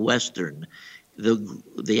all, western.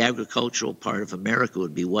 The agricultural part of America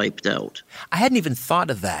would be wiped out. I hadn't even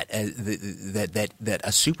thought of that, that a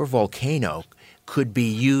supervolcano could be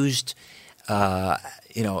used,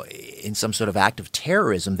 in some sort of act of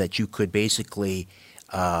terrorism, that you could basically,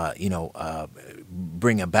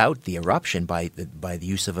 bring about the eruption by the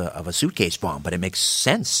use of a suitcase bomb. But it makes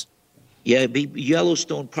sense. Yeah,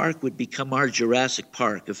 Yellowstone Park would become our Jurassic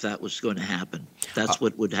Park if that was going to happen. That's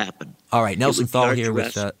what would happen. All right, Nelson Thall here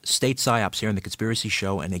with State PSYOPs here on The Conspiracy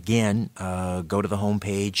Show. And again, go to the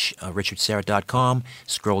homepage, richardsyrett.com,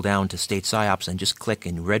 scroll down to State PSYOPs, and just click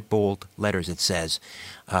in red bold letters. It says,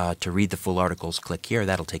 to read the full articles, click here.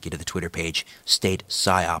 That'll take you to the Twitter page, State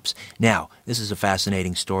PSYOPs. Now, this is a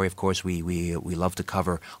fascinating story. Of course, we love to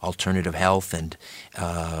cover alternative health and,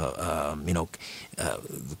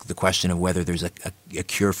 the question of whether there's a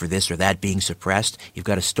cure for this or that being suppressed. You've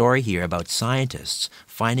got a story here about scientists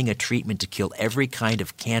finding a treatment to kill every kind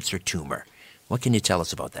of cancer tumor. What can you tell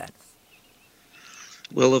us about that?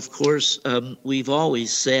 Well, of course, we've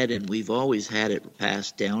always said, and we've always had it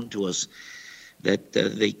passed down to us, that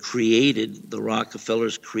the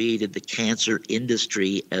Rockefellers created the cancer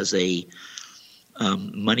industry as a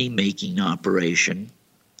money-making operation,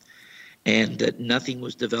 and that nothing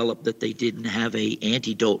was developed that they didn't have an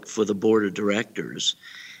antidote for the board of directors.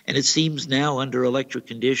 And it seems now, under electric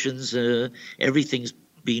conditions, everything's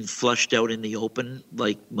being flushed out in the open,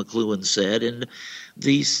 like McLuhan said, and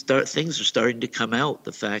these things are starting to come out,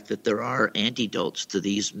 the fact that there are antidotes to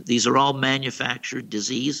these. These are all manufactured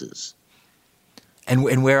diseases.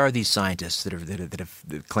 And where are these scientists that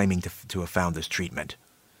are claiming to have found this treatment?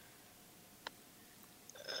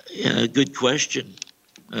 Good question.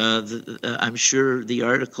 I'm sure the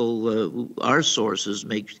article, our sources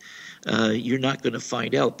make. You're not going to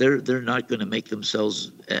find out. They're not going to make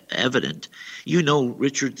themselves evident.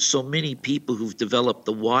 Richard, so many people who've developed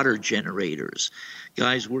the water generators,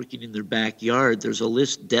 guys working in their backyard. There's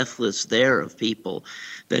a death list there of people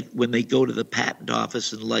that when they go to the patent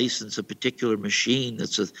office and license a particular machine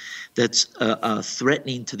that's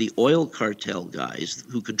threatening to the oil cartel guys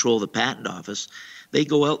who control the patent office, they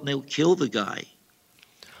go out and they'll kill the guy.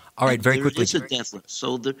 All right, very quickly. It's a death list.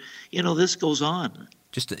 So this goes on.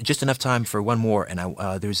 Just enough time for one more, and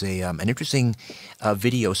there's an interesting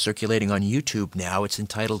video circulating on YouTube now. It's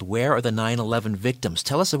entitled "Where Are the 9/11 Victims?"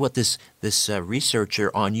 Tell us what this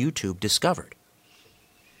researcher on YouTube discovered.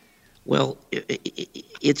 Well,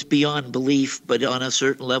 it's beyond belief, but on a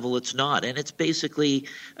certain level it's not. And it's basically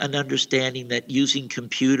an understanding that using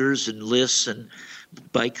computers and lists and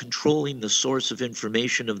by controlling the source of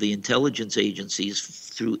information of the intelligence agencies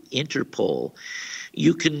through Interpol,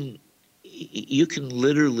 you can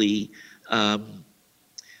literally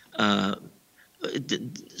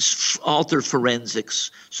alter forensics.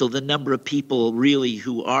 So the number of people really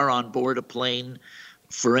who are on board a plane,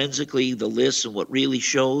 forensically, the list and what really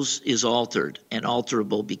shows is altered and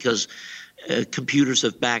alterable because computers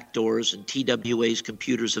have backdoors and TWA's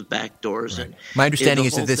computers have backdoors. Right. And my understanding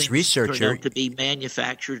is that this turned researcher out to be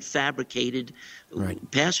manufactured, fabricated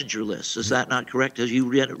right. passenger lists. Is that not correct? As you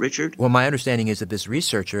read it, Richard? Well, my understanding is that this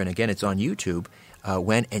researcher, and again, it's on YouTube,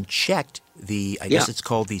 went and checked I guess it's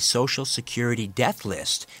called the Social Security Death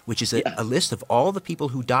List, which is a list of all the people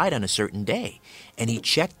who died on a certain day. And he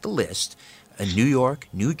checked the list in New York,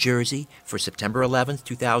 New Jersey for September 11th,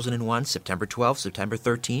 2001, September 12th, September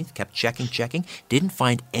 13th, kept checking, didn't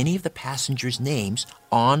find any of the passengers' names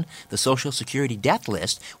on the Social Security death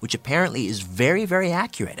list, which apparently is very, very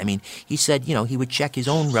accurate. I mean, he said, he would check his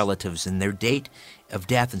own relatives and their date of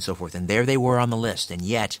death and so forth, and there they were on the list, and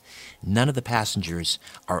yet none of the passengers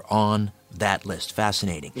are on that list.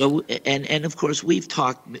 Fascinating. Well, and of course, we've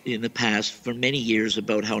talked in the past for many years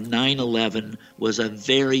about how 9/11 was a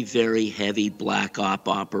very, very heavy black op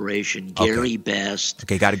operation. Gary Best.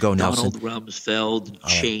 Okay, got to go, Nelson. Donald Rumsfeld,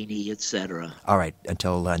 Cheney, etc. All right,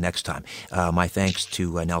 until next time. My thanks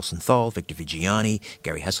to Nelson Thall, Victor Vigiani,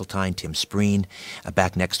 Gary Heseltine, Tim Spreen.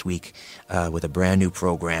 Back next week with a brand new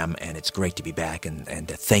program, and it's great to be back, and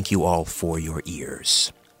thank you all for your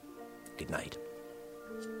ears. Good night.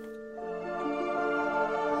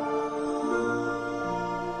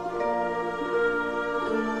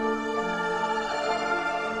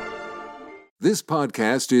 This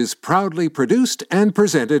podcast is proudly produced and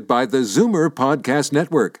presented by the Zoomer Podcast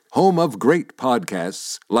Network, home of great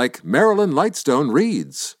podcasts like Marilyn Lightstone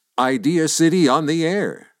Reads, Idea City on the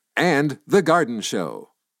Air, and The Garden Show.